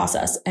this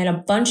process. And a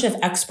bunch of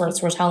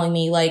experts were telling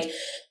me, like,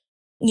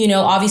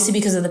 obviously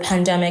because of the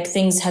pandemic,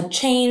 things had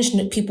changed.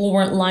 People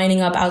weren't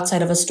lining up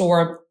outside of a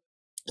store.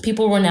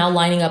 People were now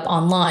lining up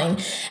online.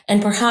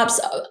 And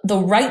perhaps the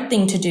right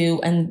thing to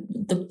do and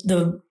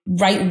the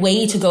right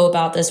way to go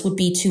about this would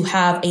be to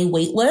have a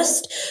wait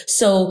list.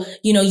 So,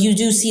 you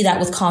do see that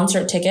with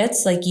concert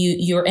tickets, like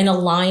you're in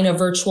a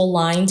virtual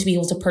line to be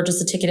able to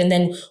purchase a ticket. And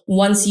then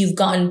once you've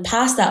gotten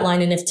past that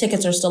line, and if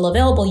tickets are still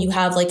available, you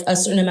have like a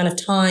certain amount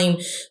of time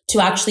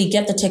to actually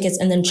get the tickets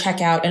and then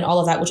check out and all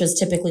of that, which is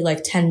typically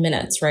like 10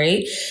 minutes,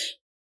 right?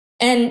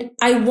 And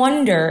I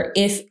wonder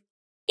if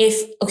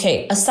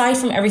aside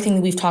from everything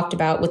that we've talked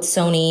about with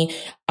Sony,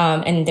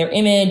 and their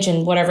image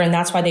and whatever, and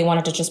that's why they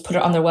wanted to just put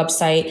it on their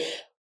website,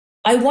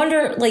 I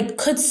wonder, like,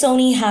 could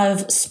Sony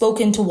have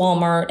spoken to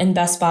Walmart and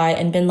Best Buy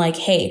and been like,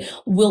 hey,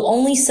 we'll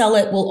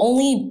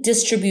only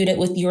distribute it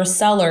with your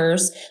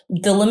sellers,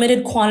 the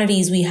limited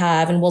quantities we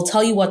have, and we'll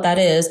tell you what that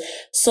is,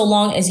 so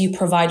long as you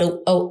provide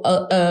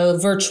a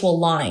virtual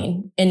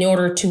line in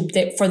order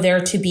for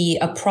there to be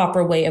a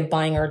proper way of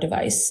buying our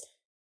device.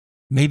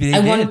 Maybe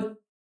they did.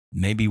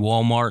 Maybe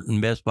Walmart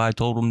and Best Buy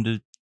told them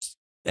to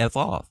F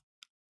off.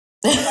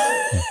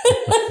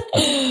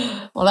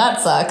 Well,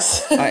 that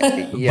sucks.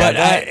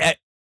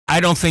 I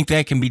don't think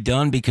that can be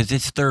done because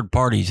it's third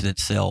parties that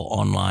sell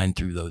online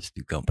through those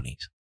two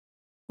companies.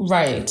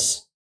 Right.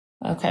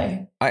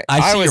 Okay.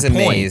 I was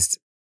amazed.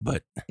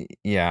 But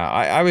yeah,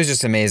 I was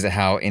just amazed at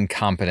how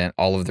incompetent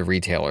all of the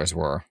retailers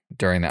were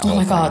during that whole thing.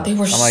 Oh my God, they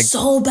were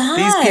so bad.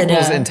 These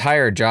people's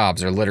entire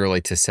jobs are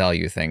literally to sell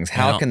you things.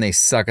 How can they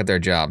suck at their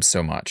jobs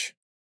so much?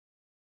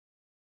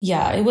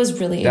 Yeah, it was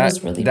really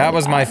That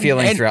was my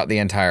feeling throughout the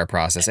entire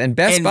process. And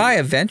Best Buy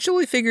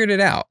eventually figured it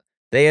out.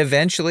 They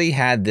eventually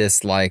had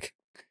this like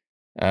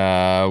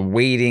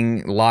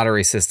waiting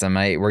lottery system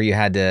where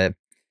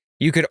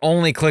you could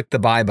only click the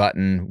buy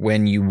button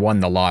when you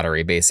won the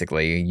lottery,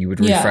 basically. You would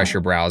refresh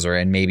your browser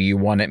and maybe you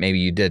won it, maybe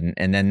you didn't.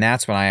 And then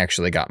that's when I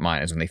actually got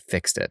mine, is when they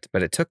fixed it.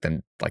 But it took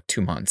them like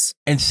 2 months.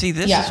 And see,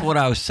 this is what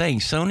I was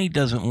saying. Sony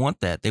doesn't want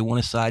that. They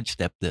want to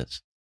sidestep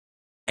this.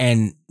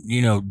 And,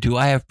 do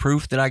I have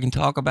proof that I can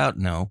talk about?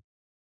 No.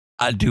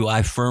 Do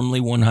I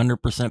firmly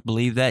 100%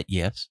 believe that?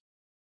 Yes.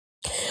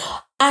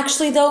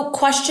 Actually, though,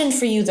 question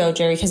for you though,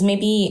 Jerry, because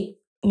maybe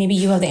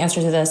you have the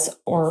answer to this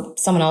or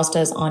someone else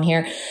does on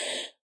here.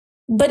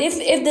 But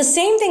if the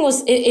same thing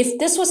was, if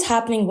this was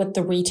happening with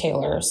the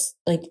retailers,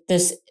 like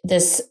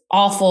this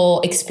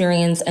awful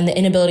experience and the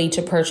inability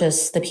to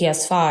purchase the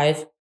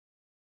PS5,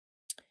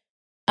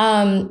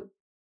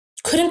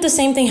 couldn't the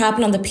same thing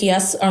happen on the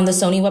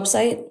Sony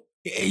website?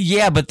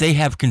 Yeah, but they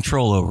have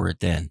control over it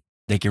then.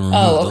 They can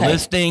remove the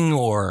listing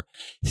or,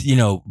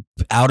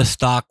 out of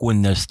stock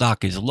when the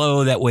stock is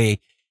low. That way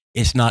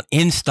it's not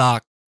in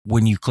stock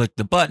when you click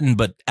the button,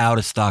 but out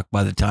of stock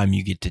by the time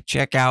you get to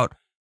checkout,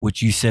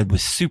 which you said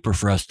was super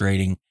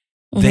frustrating.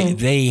 Mm-hmm.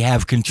 They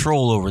have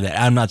control over that.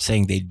 I'm not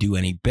saying they do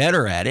any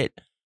better at it,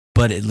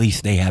 but at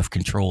least they have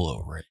control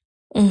over it.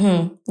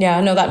 Mm-hmm. Yeah,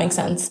 no, that makes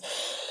sense.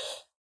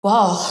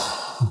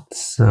 Wow.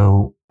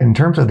 So in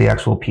terms of the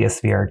actual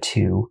PSVR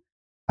 2,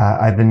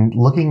 I've been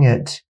looking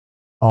at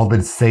all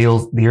the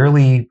sales, the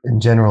early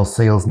and general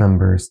sales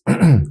numbers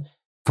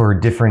for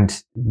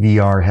different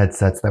VR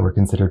headsets that were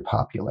considered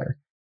popular.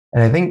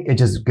 And I think it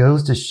just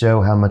goes to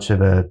show how much of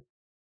a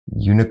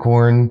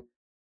unicorn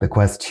the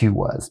Quest 2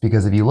 was.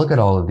 Because if you look at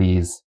all of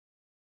these,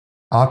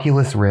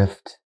 Oculus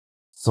Rift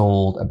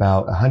sold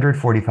about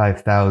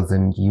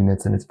 145,000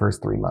 units in its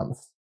first 3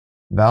 months.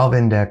 Valve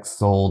Index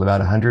sold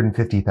about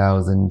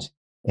 150,000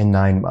 in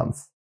 9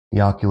 months.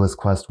 The Oculus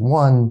Quest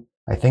 1,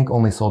 I think,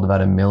 only sold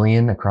about 1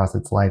 million across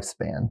its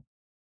lifespan.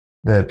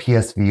 The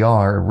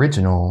PSVR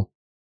original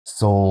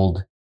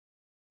sold,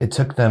 it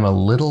took them a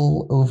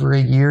little over a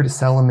year to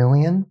sell 1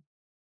 million.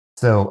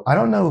 So I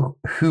don't know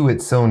who at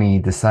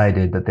Sony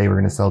decided that they were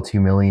going to sell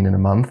 2 million in a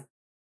month.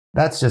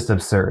 That's just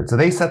absurd. So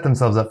they set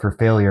themselves up for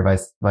failure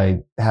by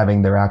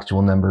having their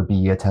actual number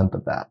be a tenth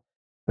of that.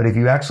 But if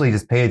you actually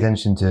just pay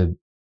attention to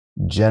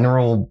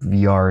general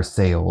VR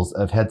sales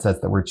of headsets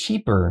that were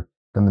cheaper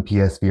than the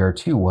PSVR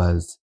 2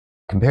 was,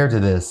 compared to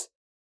this,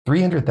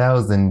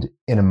 300,000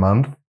 in a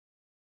month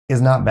is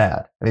not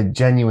bad. It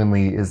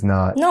genuinely is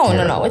not.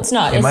 No, it's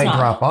not. It might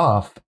drop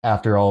off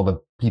after all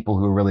the people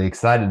who are really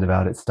excited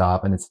about it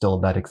stop and it's still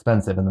that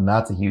expensive, and then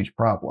that's a huge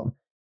problem.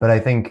 But I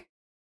think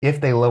if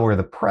they lower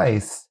the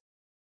price,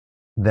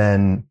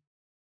 then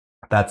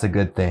that's a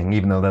good thing,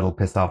 even though that'll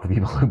piss off the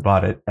people who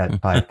bought it at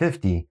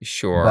 $550.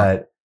 Sure.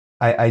 But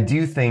I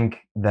do think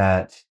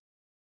that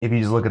if you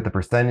just look at the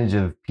percentage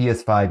of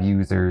PS5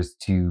 users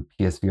to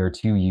PSVR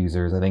 2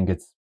 users, I think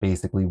it's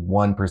basically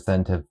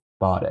 1% have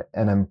bought it.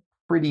 And I'm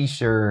pretty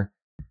sure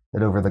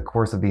that over the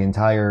course of the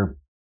entire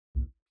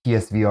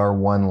PSVR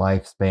 1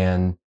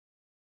 lifespan,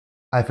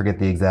 I forget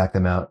the exact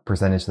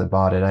percentage that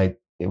bought it.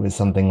 It was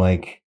something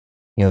like,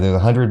 there's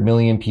 100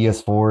 million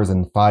PS4s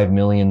and 5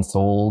 million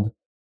sold.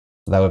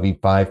 So that would be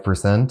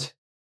 5%.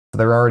 So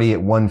they're already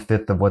at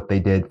 1/5 of what they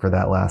did for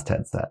that last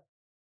headset.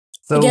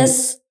 So, I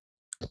guess.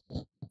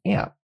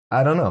 Yeah,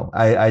 I don't know.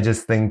 I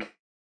just think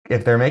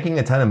if they're making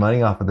a ton of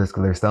money off of this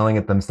because they're selling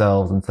it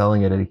themselves and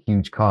selling it at a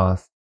huge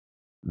cost,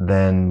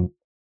 then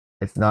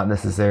it's not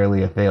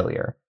necessarily a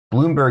failure.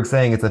 Bloomberg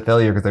saying it's a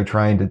failure because they're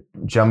trying to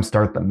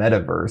jumpstart the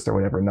metaverse or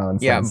whatever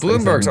nonsense. Yeah,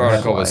 Bloomberg's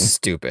article was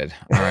stupid.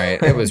 All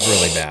right, it was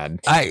really bad.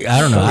 I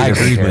don't know. I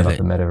agreed with it.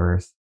 The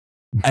metaverse.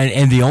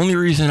 And the only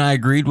reason I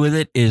agreed with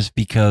it is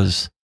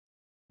because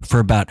for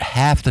about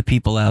half the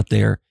people out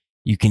there,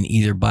 you can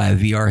either buy a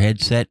VR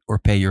headset or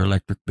pay your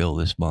electric bill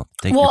this month.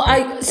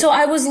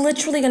 I was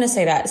literally going to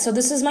say that. So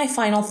this is my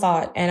final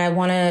thought, and I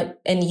want to,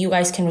 and you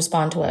guys can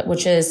respond to it,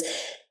 which is,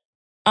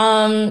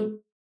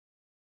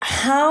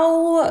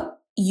 how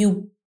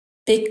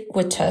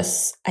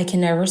ubiquitous, I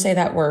can never say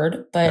that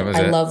word, but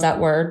I love that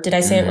word. Did I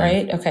say it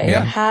right? Okay.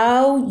 Yeah.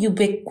 How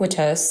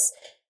ubiquitous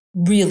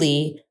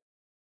really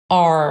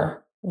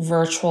are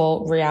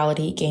virtual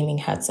reality gaming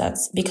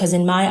headsets? Because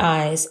in my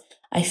eyes,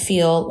 I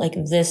feel like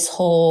this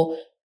whole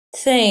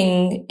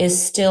thing is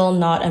still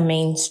not a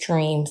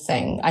mainstream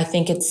thing. I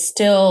think it's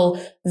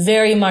still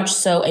very much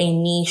so a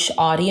niche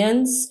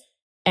audience.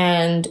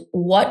 And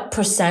what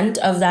percent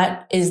of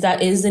that is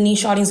the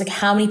niche audience? Like,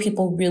 how many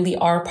people really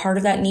are part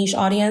of that niche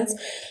audience?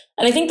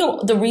 And I think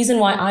the reason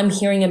why I'm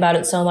hearing about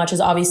it so much is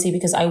obviously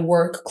because I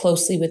work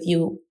closely with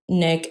you,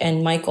 Nick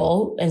and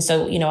Michael. And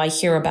so, I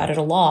hear about it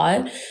a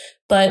lot.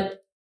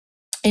 But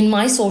in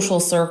my social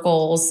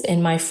circles,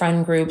 in my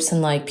friend groups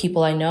and like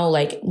people I know,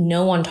 like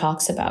no one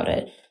talks about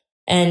it.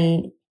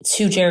 And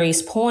to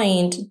Jerry's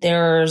point,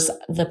 there's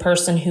the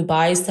person who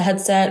buys the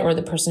headset or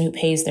the person who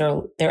pays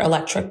their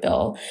electric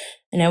bill.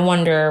 And I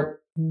wonder,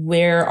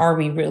 where are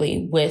we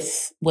really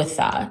with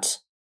that?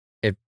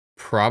 It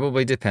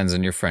probably depends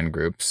on your friend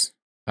groups.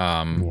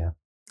 Yeah.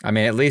 I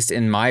mean, at least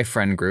in my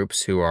friend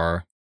groups who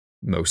are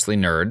mostly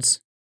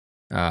nerds,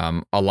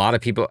 a lot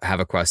of people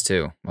have a Quest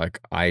 2. Like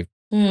I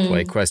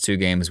play Quest 2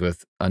 games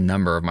with a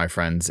number of my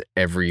friends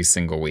every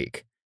single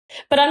week.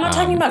 But I'm not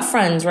talking about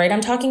friends, right?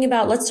 I'm talking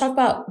about, let's talk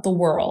about the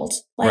world.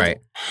 Like, right.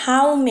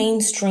 How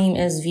mainstream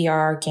is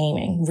VR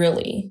gaming,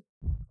 really?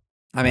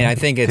 I mean, I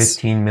think it's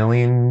 15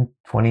 million,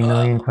 20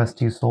 million Quest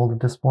 2 sold at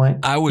this point.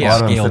 I would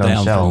scale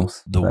down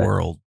shelves, the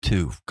world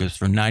too, because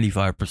for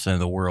 95% of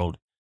the world,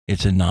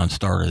 it's a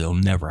non-starter. They'll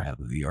never have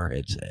a VR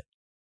headset.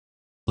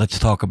 let's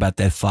talk about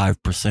that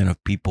 5%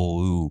 of people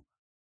who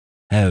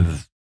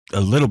have a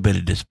little bit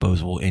of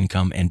disposable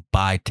income and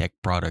buy tech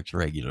products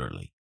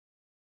regularly.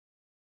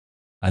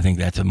 I think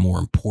that's a more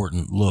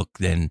important look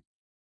than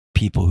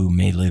people who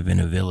may live in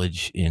a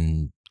village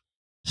in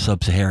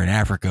sub-Saharan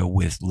Africa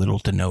with little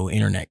to no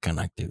internet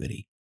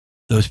connectivity.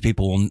 Those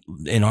people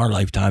in our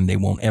lifetime, they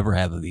won't ever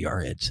have a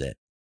VR headset.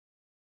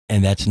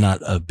 And that's not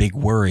a big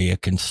worry, a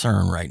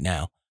concern right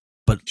now.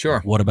 But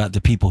Sure. What about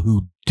the people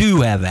who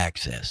do have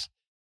access?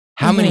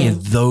 How many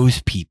of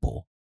those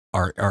people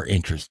are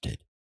interested?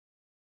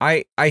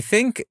 I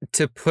think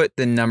to put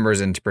the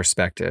numbers into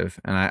perspective,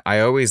 and I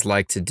always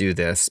like to do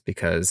this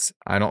because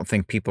I don't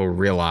think people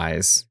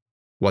realize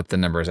what the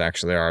numbers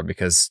actually are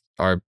because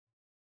our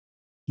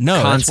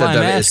concept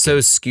of it is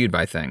so skewed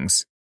by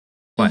things.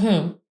 What?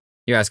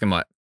 You're asking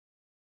what?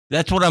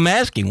 That's what I'm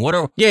asking. What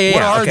are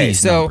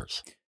these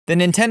numbers? The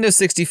Nintendo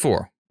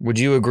 64. Would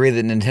you agree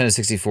that Nintendo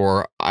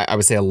 64, I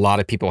would say a lot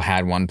of people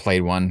had one,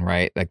 played one,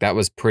 right? Like that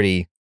was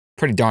pretty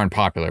darn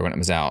popular when it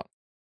was out.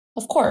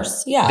 Of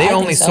course, yeah. They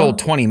only sold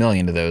 20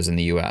 million of those in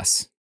the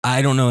U.S.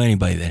 I don't know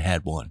anybody that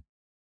had one.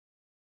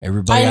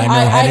 Everybody I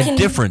know had a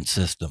different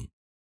system.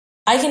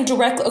 I can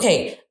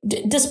directly,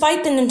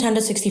 despite the Nintendo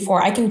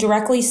 64, I can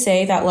directly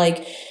say that,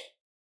 like,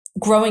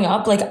 growing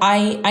up, like,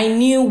 I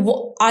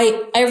knew,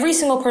 every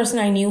single person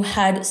I knew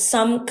had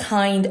some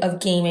kind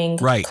of gaming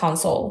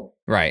console.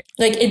 Right.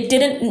 Like, it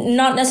didn't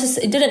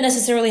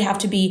necessarily have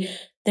to be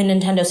the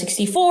Nintendo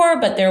 64,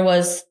 but there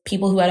was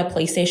people who had a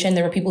PlayStation.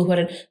 There were people who had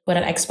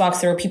an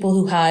Xbox. There were people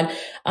who had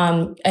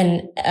the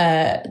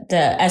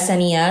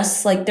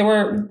SNES. Like there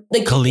were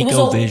like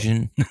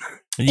ColecoVision.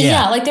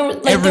 Yeah, like there were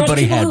like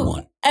everybody had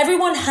one.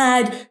 Everyone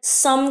had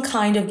some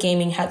kind of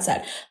gaming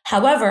headset.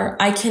 However,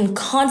 I can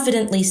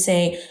confidently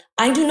say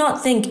I do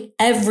not think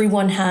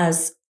everyone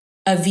has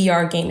a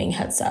VR gaming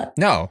headset.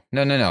 No,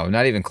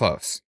 not even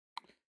close.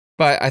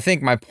 But I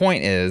think my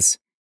point is,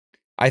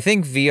 I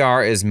think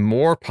VR is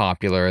more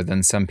popular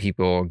than some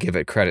people give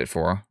it credit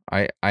for.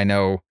 I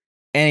know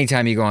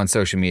anytime you go on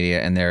social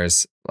media and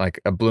there's like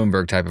a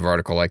Bloomberg type of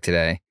article like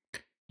today,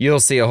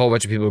 you'll see a whole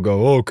bunch of people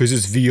go, oh, because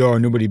it's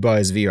VR, nobody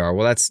buys VR.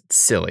 Well, that's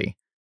silly.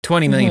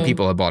 20 million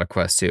people have bought a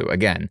Quest 2.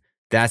 Again,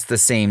 that's the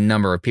same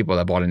number of people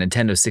that bought a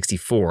Nintendo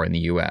 64 in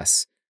the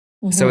US.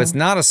 So it's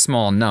not a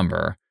small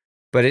number,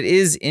 but it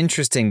is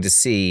interesting to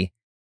see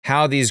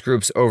how these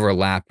groups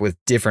overlap with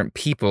different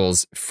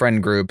people's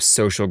friend groups,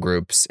 social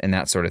groups, and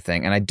that sort of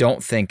thing. And I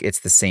don't think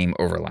it's the same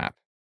overlap.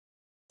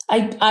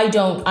 I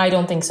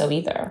don't think so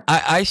either.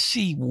 I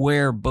see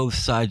where both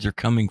sides are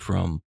coming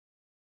from.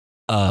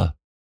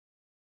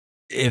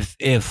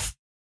 If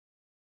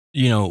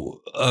you know,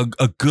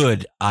 a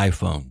good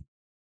iPhone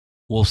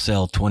will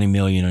sell 20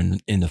 million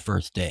in the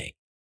first day.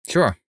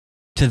 Sure.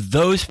 To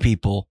those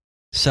people,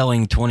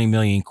 selling 20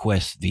 million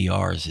Quest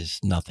VRs is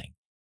nothing.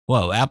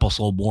 Well, Apple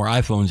sold more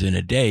iPhones in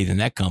a day than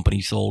that company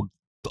sold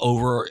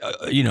over,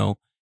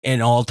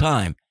 in all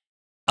time.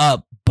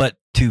 But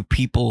to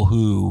people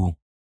who,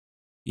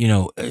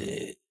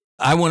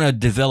 I want to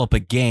develop a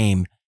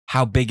game.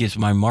 How big is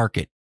my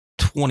market?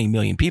 20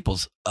 million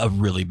people's a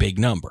really big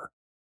number.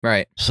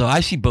 Right. So I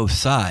see both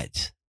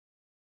sides.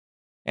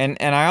 And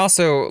I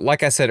also,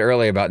 like I said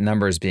earlier about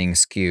numbers being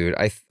skewed,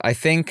 I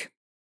think,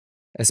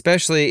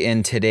 especially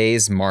in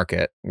today's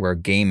market where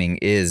gaming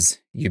is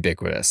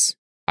ubiquitous,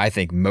 I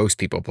think most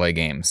people play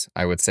games.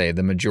 I would say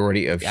the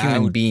majority of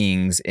human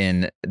beings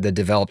in the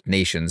developed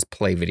nations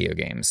play video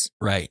games.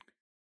 Right.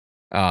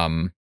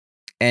 On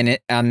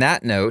that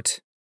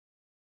note,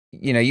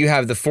 you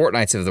have the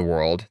Fortnites of the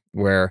world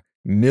where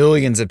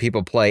millions of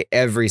people play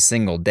every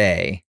single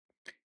day.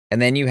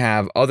 And then you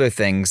have other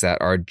things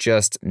that are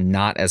just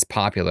not as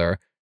popular,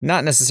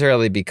 not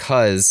necessarily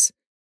because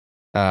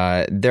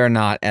they're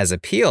not as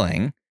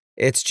appealing.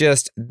 It's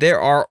just there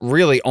are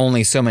really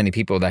only so many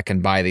people that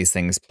can buy these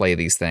things, play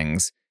these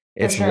things.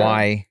 It's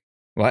why.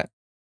 What?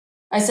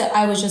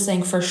 I was just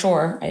saying for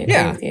sure. I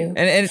agree with you.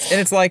 And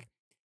it's like,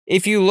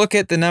 if you look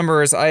at the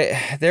numbers,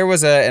 there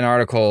was an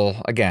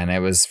article, again, it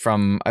was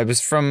from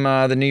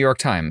the New York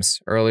Times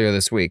earlier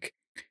this week,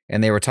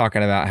 and they were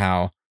talking about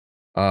how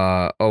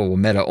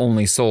Meta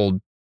only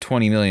sold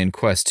 20 million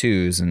Quest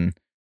 2s and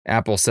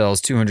Apple sells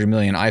 200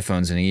 million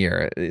iPhones in a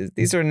year.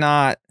 These are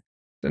not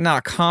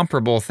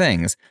comparable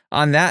things.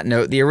 On that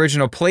note, the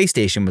original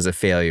PlayStation was a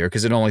failure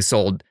because it only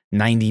sold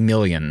 90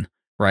 million,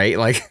 right?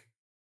 Like,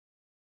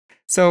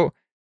 so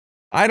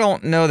I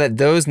don't know that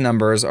those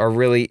numbers are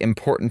really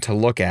important to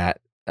look at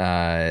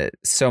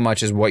so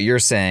much as what you're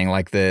saying,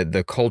 like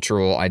the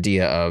cultural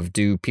idea of,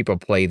 do people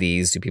play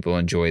these? Do people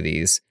enjoy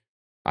these?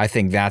 I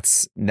think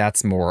that's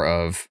more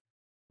of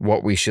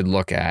what we should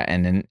look at.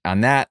 And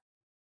on that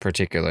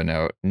particular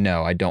note,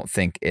 no, I don't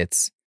think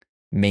it's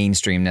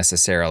mainstream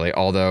necessarily,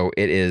 although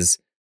it is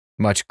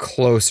much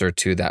closer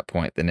to that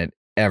point than it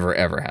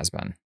ever has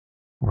been.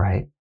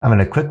 Right. I'm going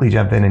to quickly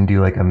jump in and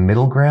do like a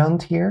middle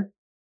ground here.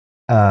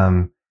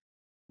 VR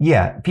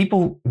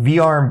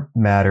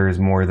matters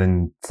more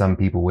than some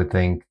people would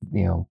think,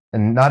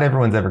 and not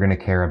everyone's ever going to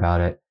care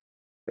about it.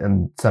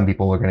 and some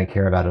people are going to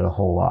care about it a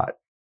whole lot.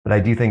 But I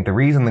do think the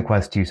reason the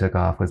Quest 2 took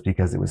off was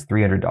because it was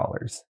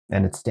 $300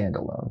 and it's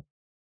standalone.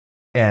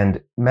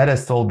 And Meta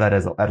sold that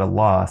at a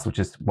loss, which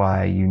is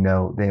why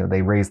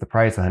they raised the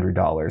price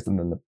 $100 and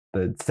then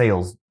the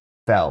sales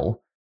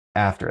fell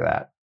after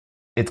that.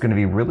 It's going to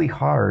be really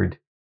hard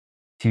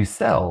to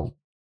sell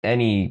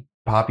any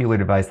popular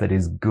device that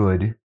is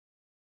good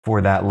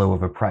for that low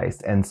of a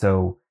price. And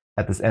so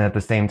at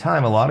the same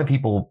time, a lot of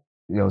people,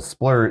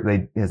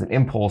 splurge. As an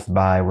impulse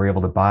buy, were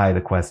able to buy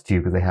the Quest 2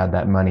 because they had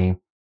that money.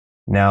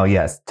 Now,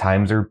 yes,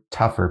 times are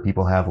tougher.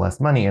 People have less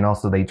money, and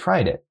also they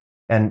tried it.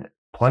 And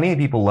plenty of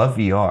people love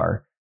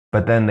VR,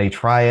 but then they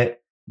try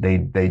it, they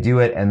do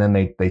it, and then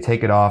they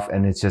take it off,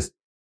 and it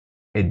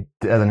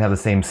doesn't have the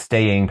same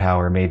staying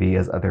power maybe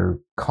as other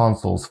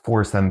consoles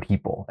for some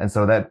people. And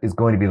so that is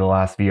going to be the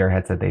last VR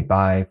headset they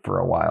buy for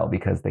a while,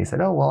 because they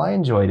said, oh, well, I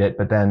enjoyed it,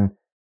 but then,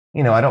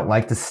 I don't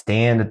like to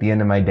stand at the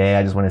end of my day.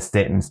 I just want to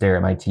sit and stare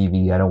at my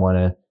TV. I don't want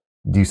to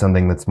do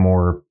something that's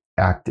more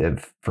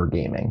active for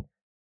gaming.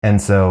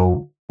 And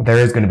so there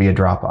is going to be a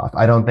drop off.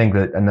 I don't think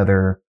that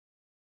another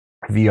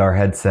VR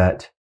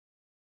headset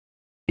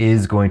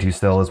is going to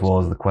sell as well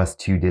as the Quest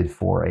 2 did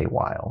for a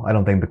while. I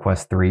don't think the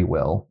Quest 3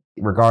 will,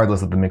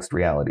 regardless of the mixed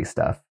reality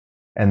stuff.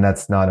 And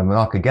that's not a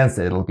knock against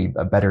it. It'll be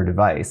a better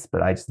device,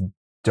 but I just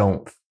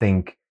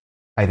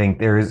I think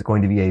there is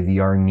going to be a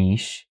VR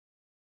niche,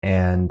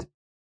 and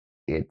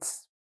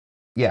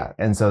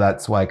and so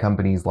that's why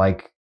companies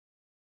like,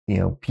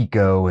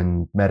 Pico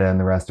and Meta and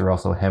the rest are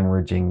also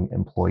hemorrhaging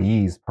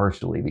employees,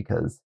 partially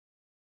because,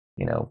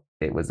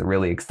 it was a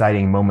really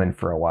exciting moment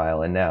for a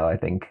while. And now I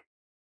think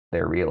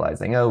they're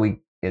realizing,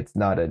 it's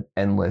not an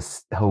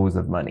endless hose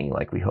of money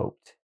like we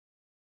hoped.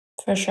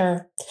 For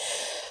sure.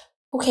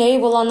 Okay,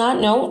 well, on that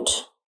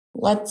note,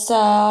 let's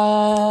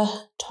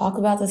talk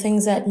about the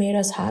things that made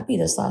us happy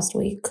this last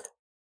week.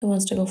 Who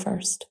wants to go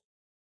first?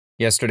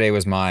 Yesterday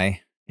was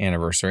my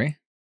anniversary,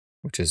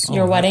 which is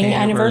your wedding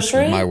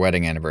anniversary? My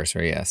wedding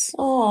anniversary, yes.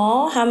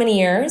 Oh, how many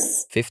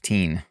years?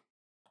 15.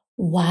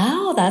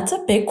 Wow, that's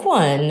a big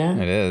one.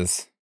 It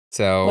is.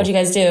 So what'd you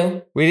guys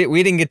do? We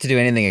didn't get to do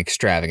anything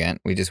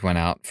extravagant. We just went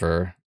out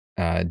for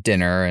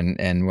dinner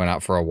and went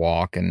out for a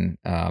walk, and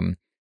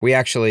we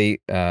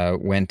actually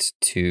went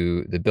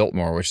to the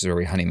Biltmore, which is where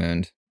we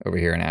honeymooned over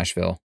here in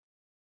Asheville,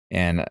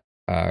 and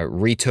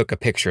retook a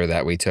picture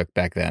that we took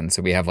back then.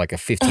 So we have like a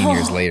 15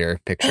 years later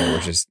picture,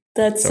 which is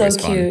that's so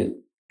cute. Fun.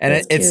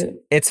 And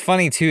it's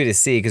funny too to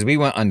see, because we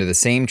went under the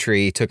same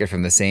tree, took it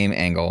from the same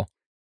angle,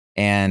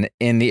 and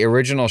in the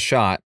original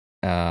shot,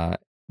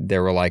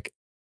 there were like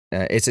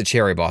it's a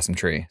cherry blossom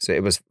tree, so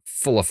it was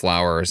full of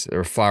flowers. There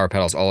were flower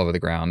petals all over the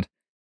ground.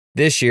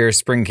 This year,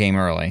 spring came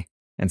early,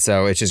 and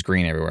so it's just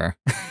green everywhere.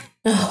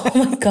 Oh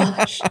my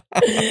gosh,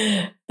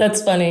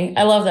 that's funny.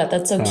 I love that.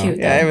 That's so cute.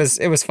 Yeah,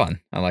 it was fun.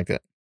 I liked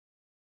it.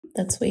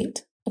 That's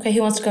sweet. Okay,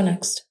 who wants to go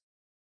next?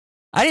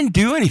 I didn't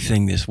do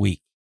anything this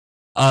week,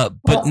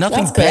 but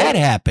nothing bad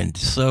happened.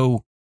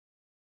 So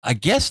I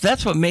guess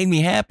that's what made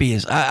me happy.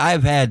 Is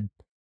I've had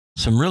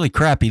some really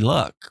crappy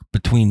luck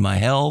between my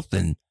health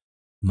and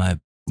my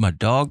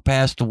dog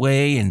passed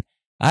away, and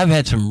I've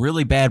had some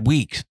really bad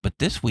weeks. But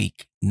this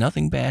week,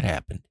 nothing bad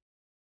happened.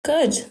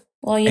 Good.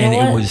 Well, you know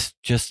what? It was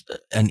just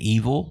an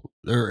even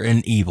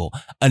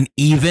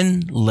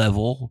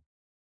level.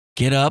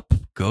 Get up,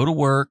 go to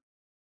work,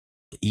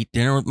 eat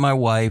dinner with my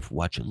wife,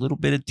 watch a little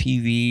bit of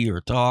TV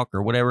or talk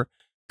or whatever,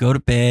 go to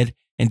bed,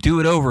 and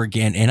do it over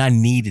again. And I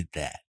needed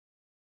that.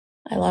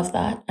 I love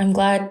that. I'm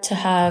glad to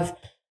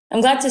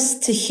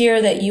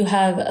hear that you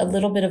have a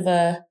little bit of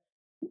a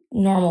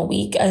normal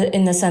week,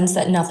 in the sense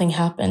that nothing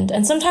happened.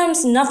 And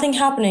sometimes nothing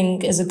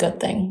happening is a good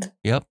thing.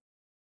 Yep.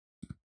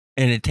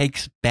 And it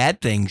takes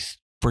bad things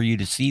for you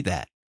to see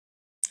that.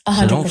 100%.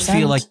 So don't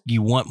feel like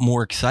you want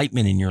more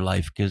excitement in your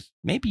life, because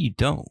maybe you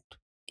don't.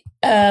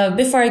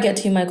 Before I get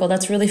to you, Michael,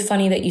 that's really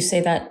funny that you say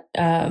that,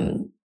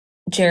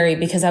 Jerry,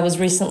 because I was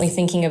recently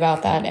thinking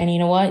about that. And you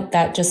know what?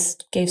 That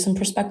just gave some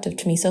perspective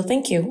to me. So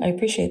thank you. I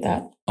appreciate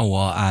that. Oh,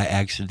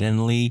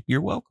 well,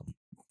 you're welcome.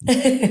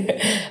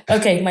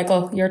 Okay,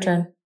 Michael, your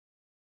turn.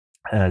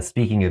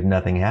 Speaking of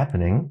nothing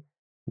happening,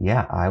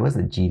 yeah, I was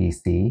at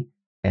GDC,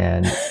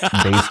 and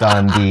based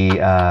on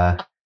the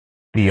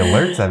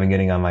alerts I've been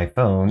getting on my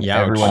phone,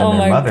 everyone and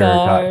their mother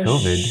got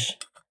COVID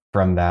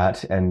from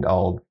that, and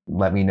all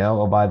let me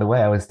know, oh, by the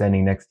way, I was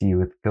standing next to you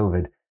with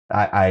COVID.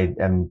 I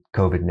am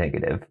COVID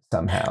negative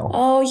somehow.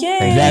 Oh,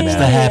 yay. That's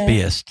the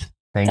happiest.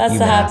 That's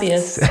the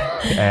happiest.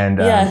 And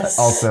yes.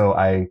 Also,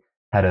 I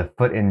had a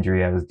foot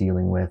injury I was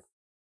dealing with,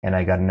 and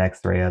I got an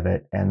x-ray of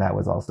it, and that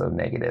was also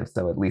negative.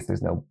 So at least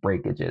there's no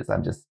breakages.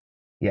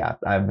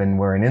 I've been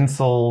wearing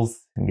insoles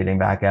and getting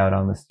back out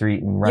on the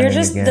street and running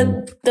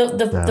again.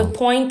 The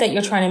point that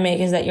you're trying to make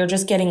is that you're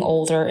just getting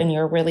older and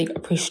you're really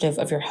appreciative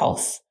of your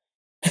health.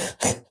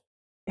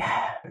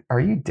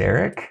 Are you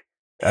Derek?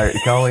 Are you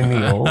calling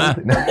me old?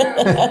 I'm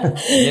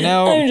just kidding.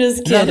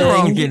 Nothing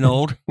wrong with getting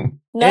old.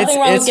 Nothing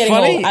wrong with getting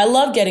old. I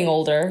love getting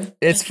older.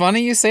 It's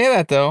funny you say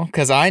that, though,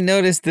 because I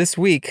noticed this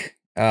week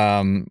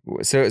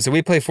So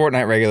we play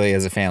Fortnite regularly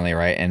as a family,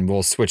 right? And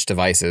we'll switch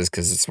devices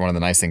because it's one of the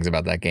nice things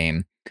about that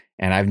game.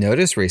 And I've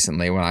noticed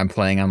recently when I'm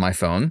playing on my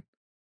phone,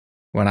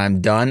 when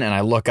I'm done and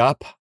I look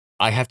up,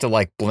 I have to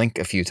like blink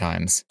a few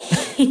times.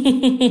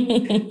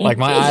 Like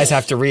my eyes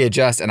have to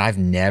readjust, and I've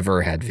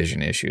never had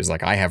vision issues.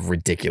 Like I have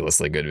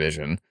ridiculously good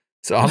vision.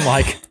 So I'm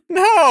like,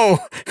 no,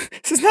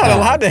 this is not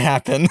allowed to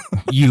happen.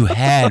 You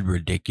had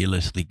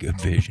ridiculously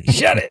good vision.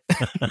 Shut it.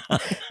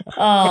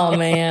 Oh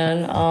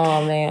man.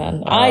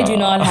 I do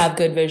not have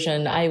good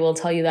vision. I will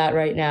tell you that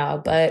right now.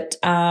 But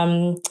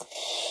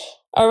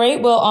all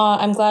right. Well,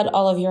 I'm glad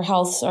all of your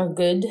healths are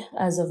good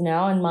as of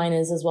now, and mine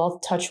is as well.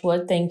 Touch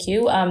wood. Thank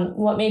you.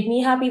 What made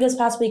me happy this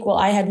past week? Well,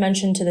 I had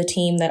mentioned to the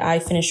team that I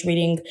finished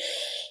reading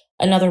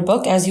another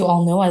book. As you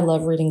all know, I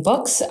love reading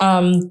books.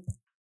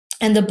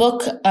 And the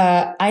book,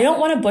 I don't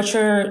want to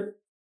butcher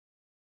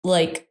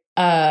like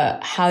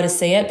how to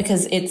say it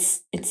because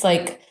it's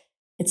like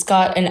it's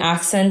got an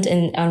accent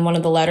on one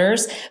of the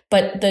letters.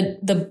 But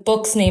the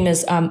book's name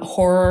is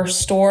Horror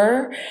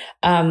Store.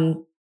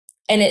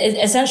 And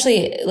it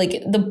essentially,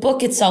 like, the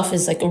book itself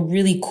is like a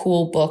really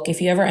cool book.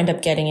 If you ever end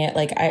up getting it,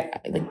 like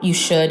you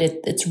should.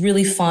 It's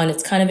really fun.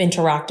 It's kind of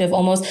interactive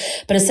almost,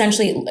 but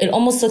essentially it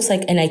almost looks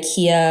like an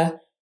IKEA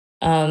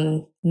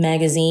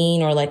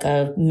magazine or like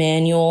a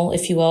manual,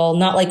 if you will.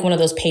 Not like one of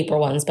those paper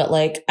ones, but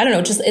like, I don't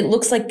know, just it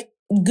looks like,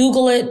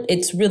 Google it.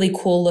 It's really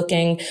cool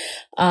looking.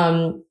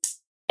 And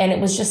it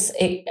was just,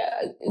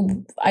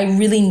 I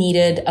really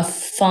needed a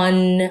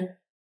fun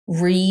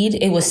read.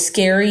 It was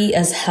scary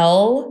as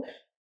hell.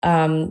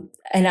 And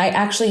I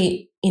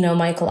actually,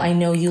 Michael, I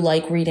know you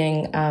like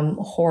reading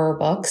horror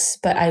books,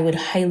 but I would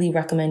highly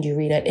recommend you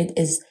read it. It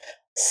is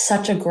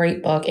such a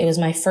great book. It was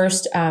my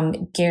first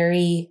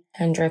Gary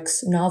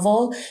Hendricks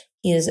novel.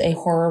 He is a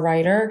horror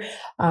writer,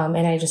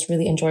 and I just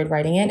really enjoyed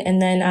writing it.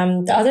 And then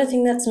the other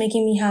thing that's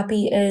making me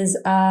happy is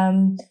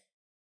I'm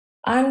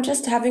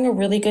just having a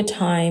really good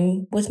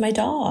time with my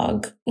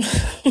dog.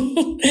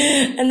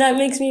 And that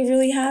makes me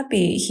really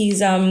happy.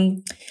 He's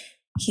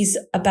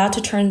about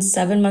to turn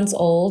 7 months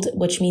old,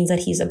 which means that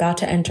he's about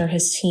to enter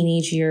his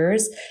teenage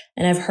years.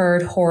 And I've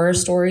heard horror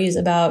stories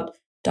about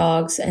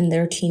dogs and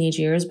their teenage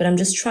years, but I'm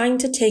just trying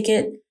to take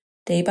it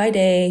day by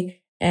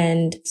day.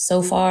 And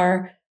so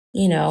far,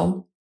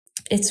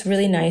 it's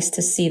really nice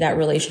to see that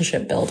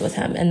relationship build with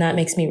him. And that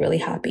makes me really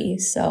happy.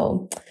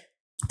 So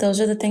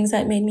those are the things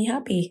that made me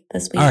happy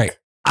this week. All right.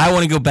 I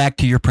want to go back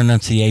to your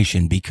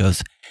pronunciation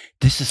because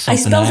this is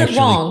something I spelled it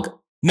wrong.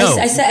 No.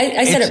 I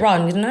said it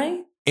wrong, didn't I?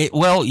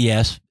 Well,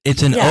 yes.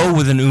 It's an O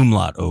with an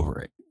umlaut over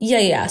it.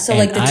 Yeah. So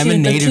and like I'm a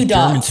native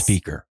German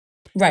speaker.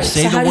 Right.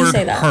 Say so the how word do you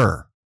say that?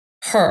 her.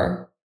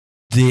 Her.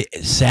 The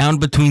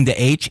sound between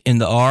the H and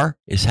the R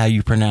is how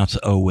you pronounce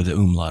the O with an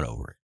umlaut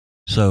over it.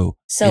 So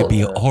it'd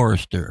be a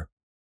Horrorster.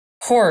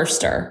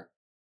 Horrorster.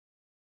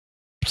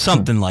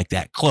 Something like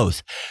that.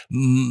 Close.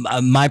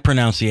 My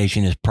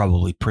pronunciation is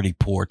probably pretty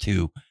poor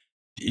too.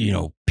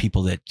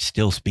 People that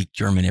still speak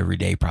German every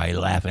day probably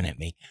laughing at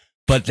me.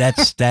 But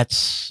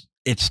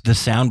it's the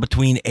sound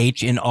between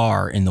H and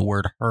R in the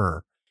word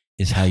her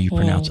is how you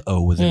pronounce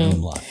O with an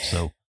umlaut.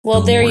 So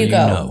well, there you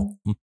go.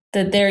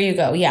 There you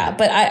go. Yeah.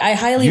 But I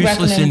highly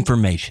recommend. Useless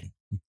information.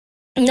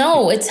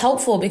 No, it's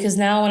helpful because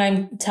now when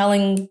I'm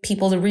telling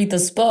people to read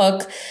this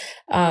book,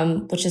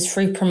 which is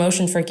free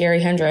promotion for Gary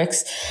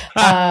Hendricks,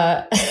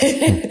 I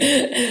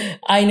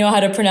know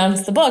how to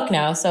pronounce the book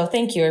now. So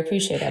thank you. I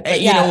appreciate it.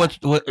 But you know what,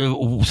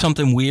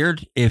 something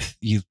weird? If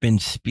you've been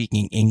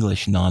speaking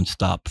English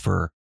nonstop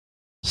for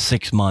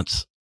 6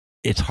 months,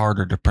 it's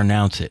harder to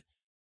pronounce it.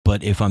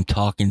 But if I'm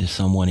talking to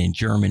someone in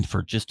German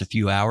for just a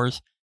few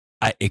hours,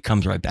 it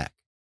comes right back.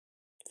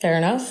 Fair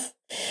enough.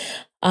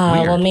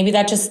 Well, maybe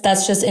that's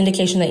just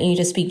indication that you need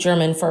to speak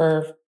German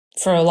for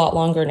a lot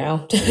longer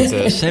now.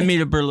 Send me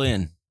to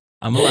Berlin.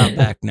 I'm allowed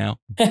back now.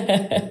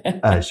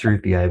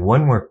 Shruti, I have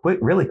one more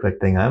really quick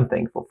thing I'm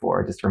thankful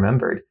for. I just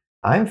remembered.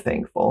 I'm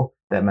thankful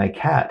that my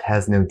cat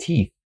has no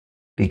teeth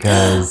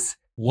because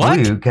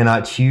Blue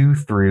cannot chew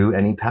through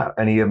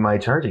any of my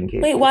charging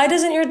cables. Wait, why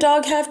doesn't your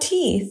dog have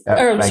teeth?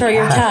 Your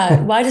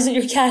cat. Why doesn't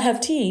your cat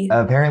have teeth?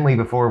 Apparently,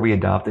 before we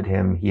adopted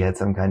him, he had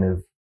some kind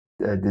of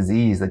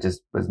disease that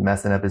just was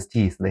messing up his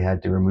teeth. So they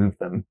had to remove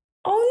them.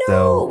 Oh no!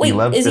 So wait,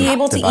 is he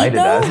able to eat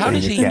though? How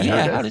does he?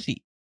 Yeah,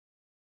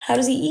 how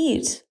does he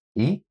eat?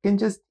 He can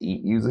just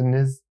eat using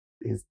his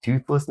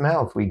toothless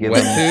mouth. We give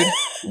wet him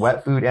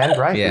wet food and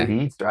dry food.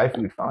 He eats dry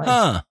food fine.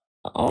 Huh.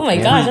 Oh my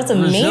gosh, that's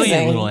amazing!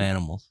 Resilient little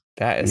animals.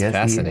 That is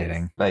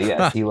fascinating. But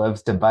yes, he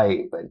loves to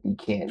bite, but he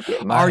can't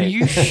get mine. Are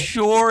you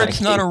sure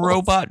it's not a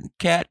robot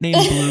cat named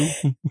Blue?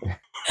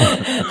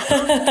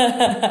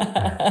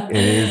 It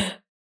is.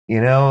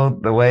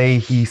 The way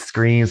he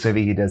screams,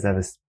 maybe he does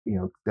have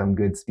some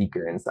good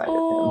speaker inside of him.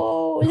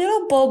 Oh,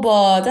 little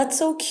Boba. That's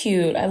so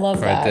cute. I love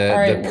that.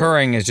 The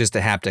purring is just a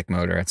haptic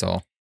motor. That's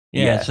all.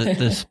 Yeah. It's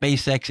the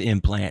SpaceX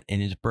implant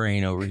in his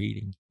brain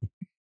overheating.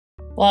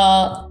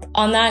 Well,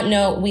 on that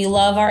note, we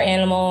love our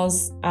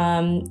animals,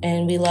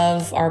 and we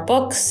love our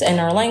books and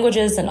our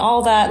languages and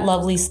all that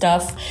lovely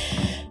stuff.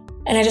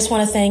 And I just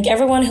want to thank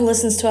everyone who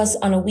listens to us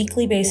on a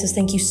weekly basis.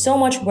 Thank you so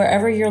much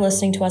wherever you're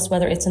listening to us,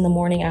 whether it's in the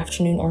morning,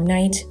 afternoon, or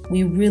night.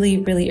 We really,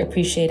 really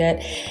appreciate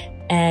it.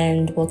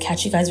 And we'll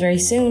catch you guys very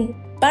soon.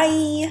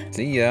 Bye.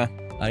 See ya.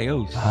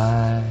 Adios.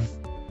 Bye.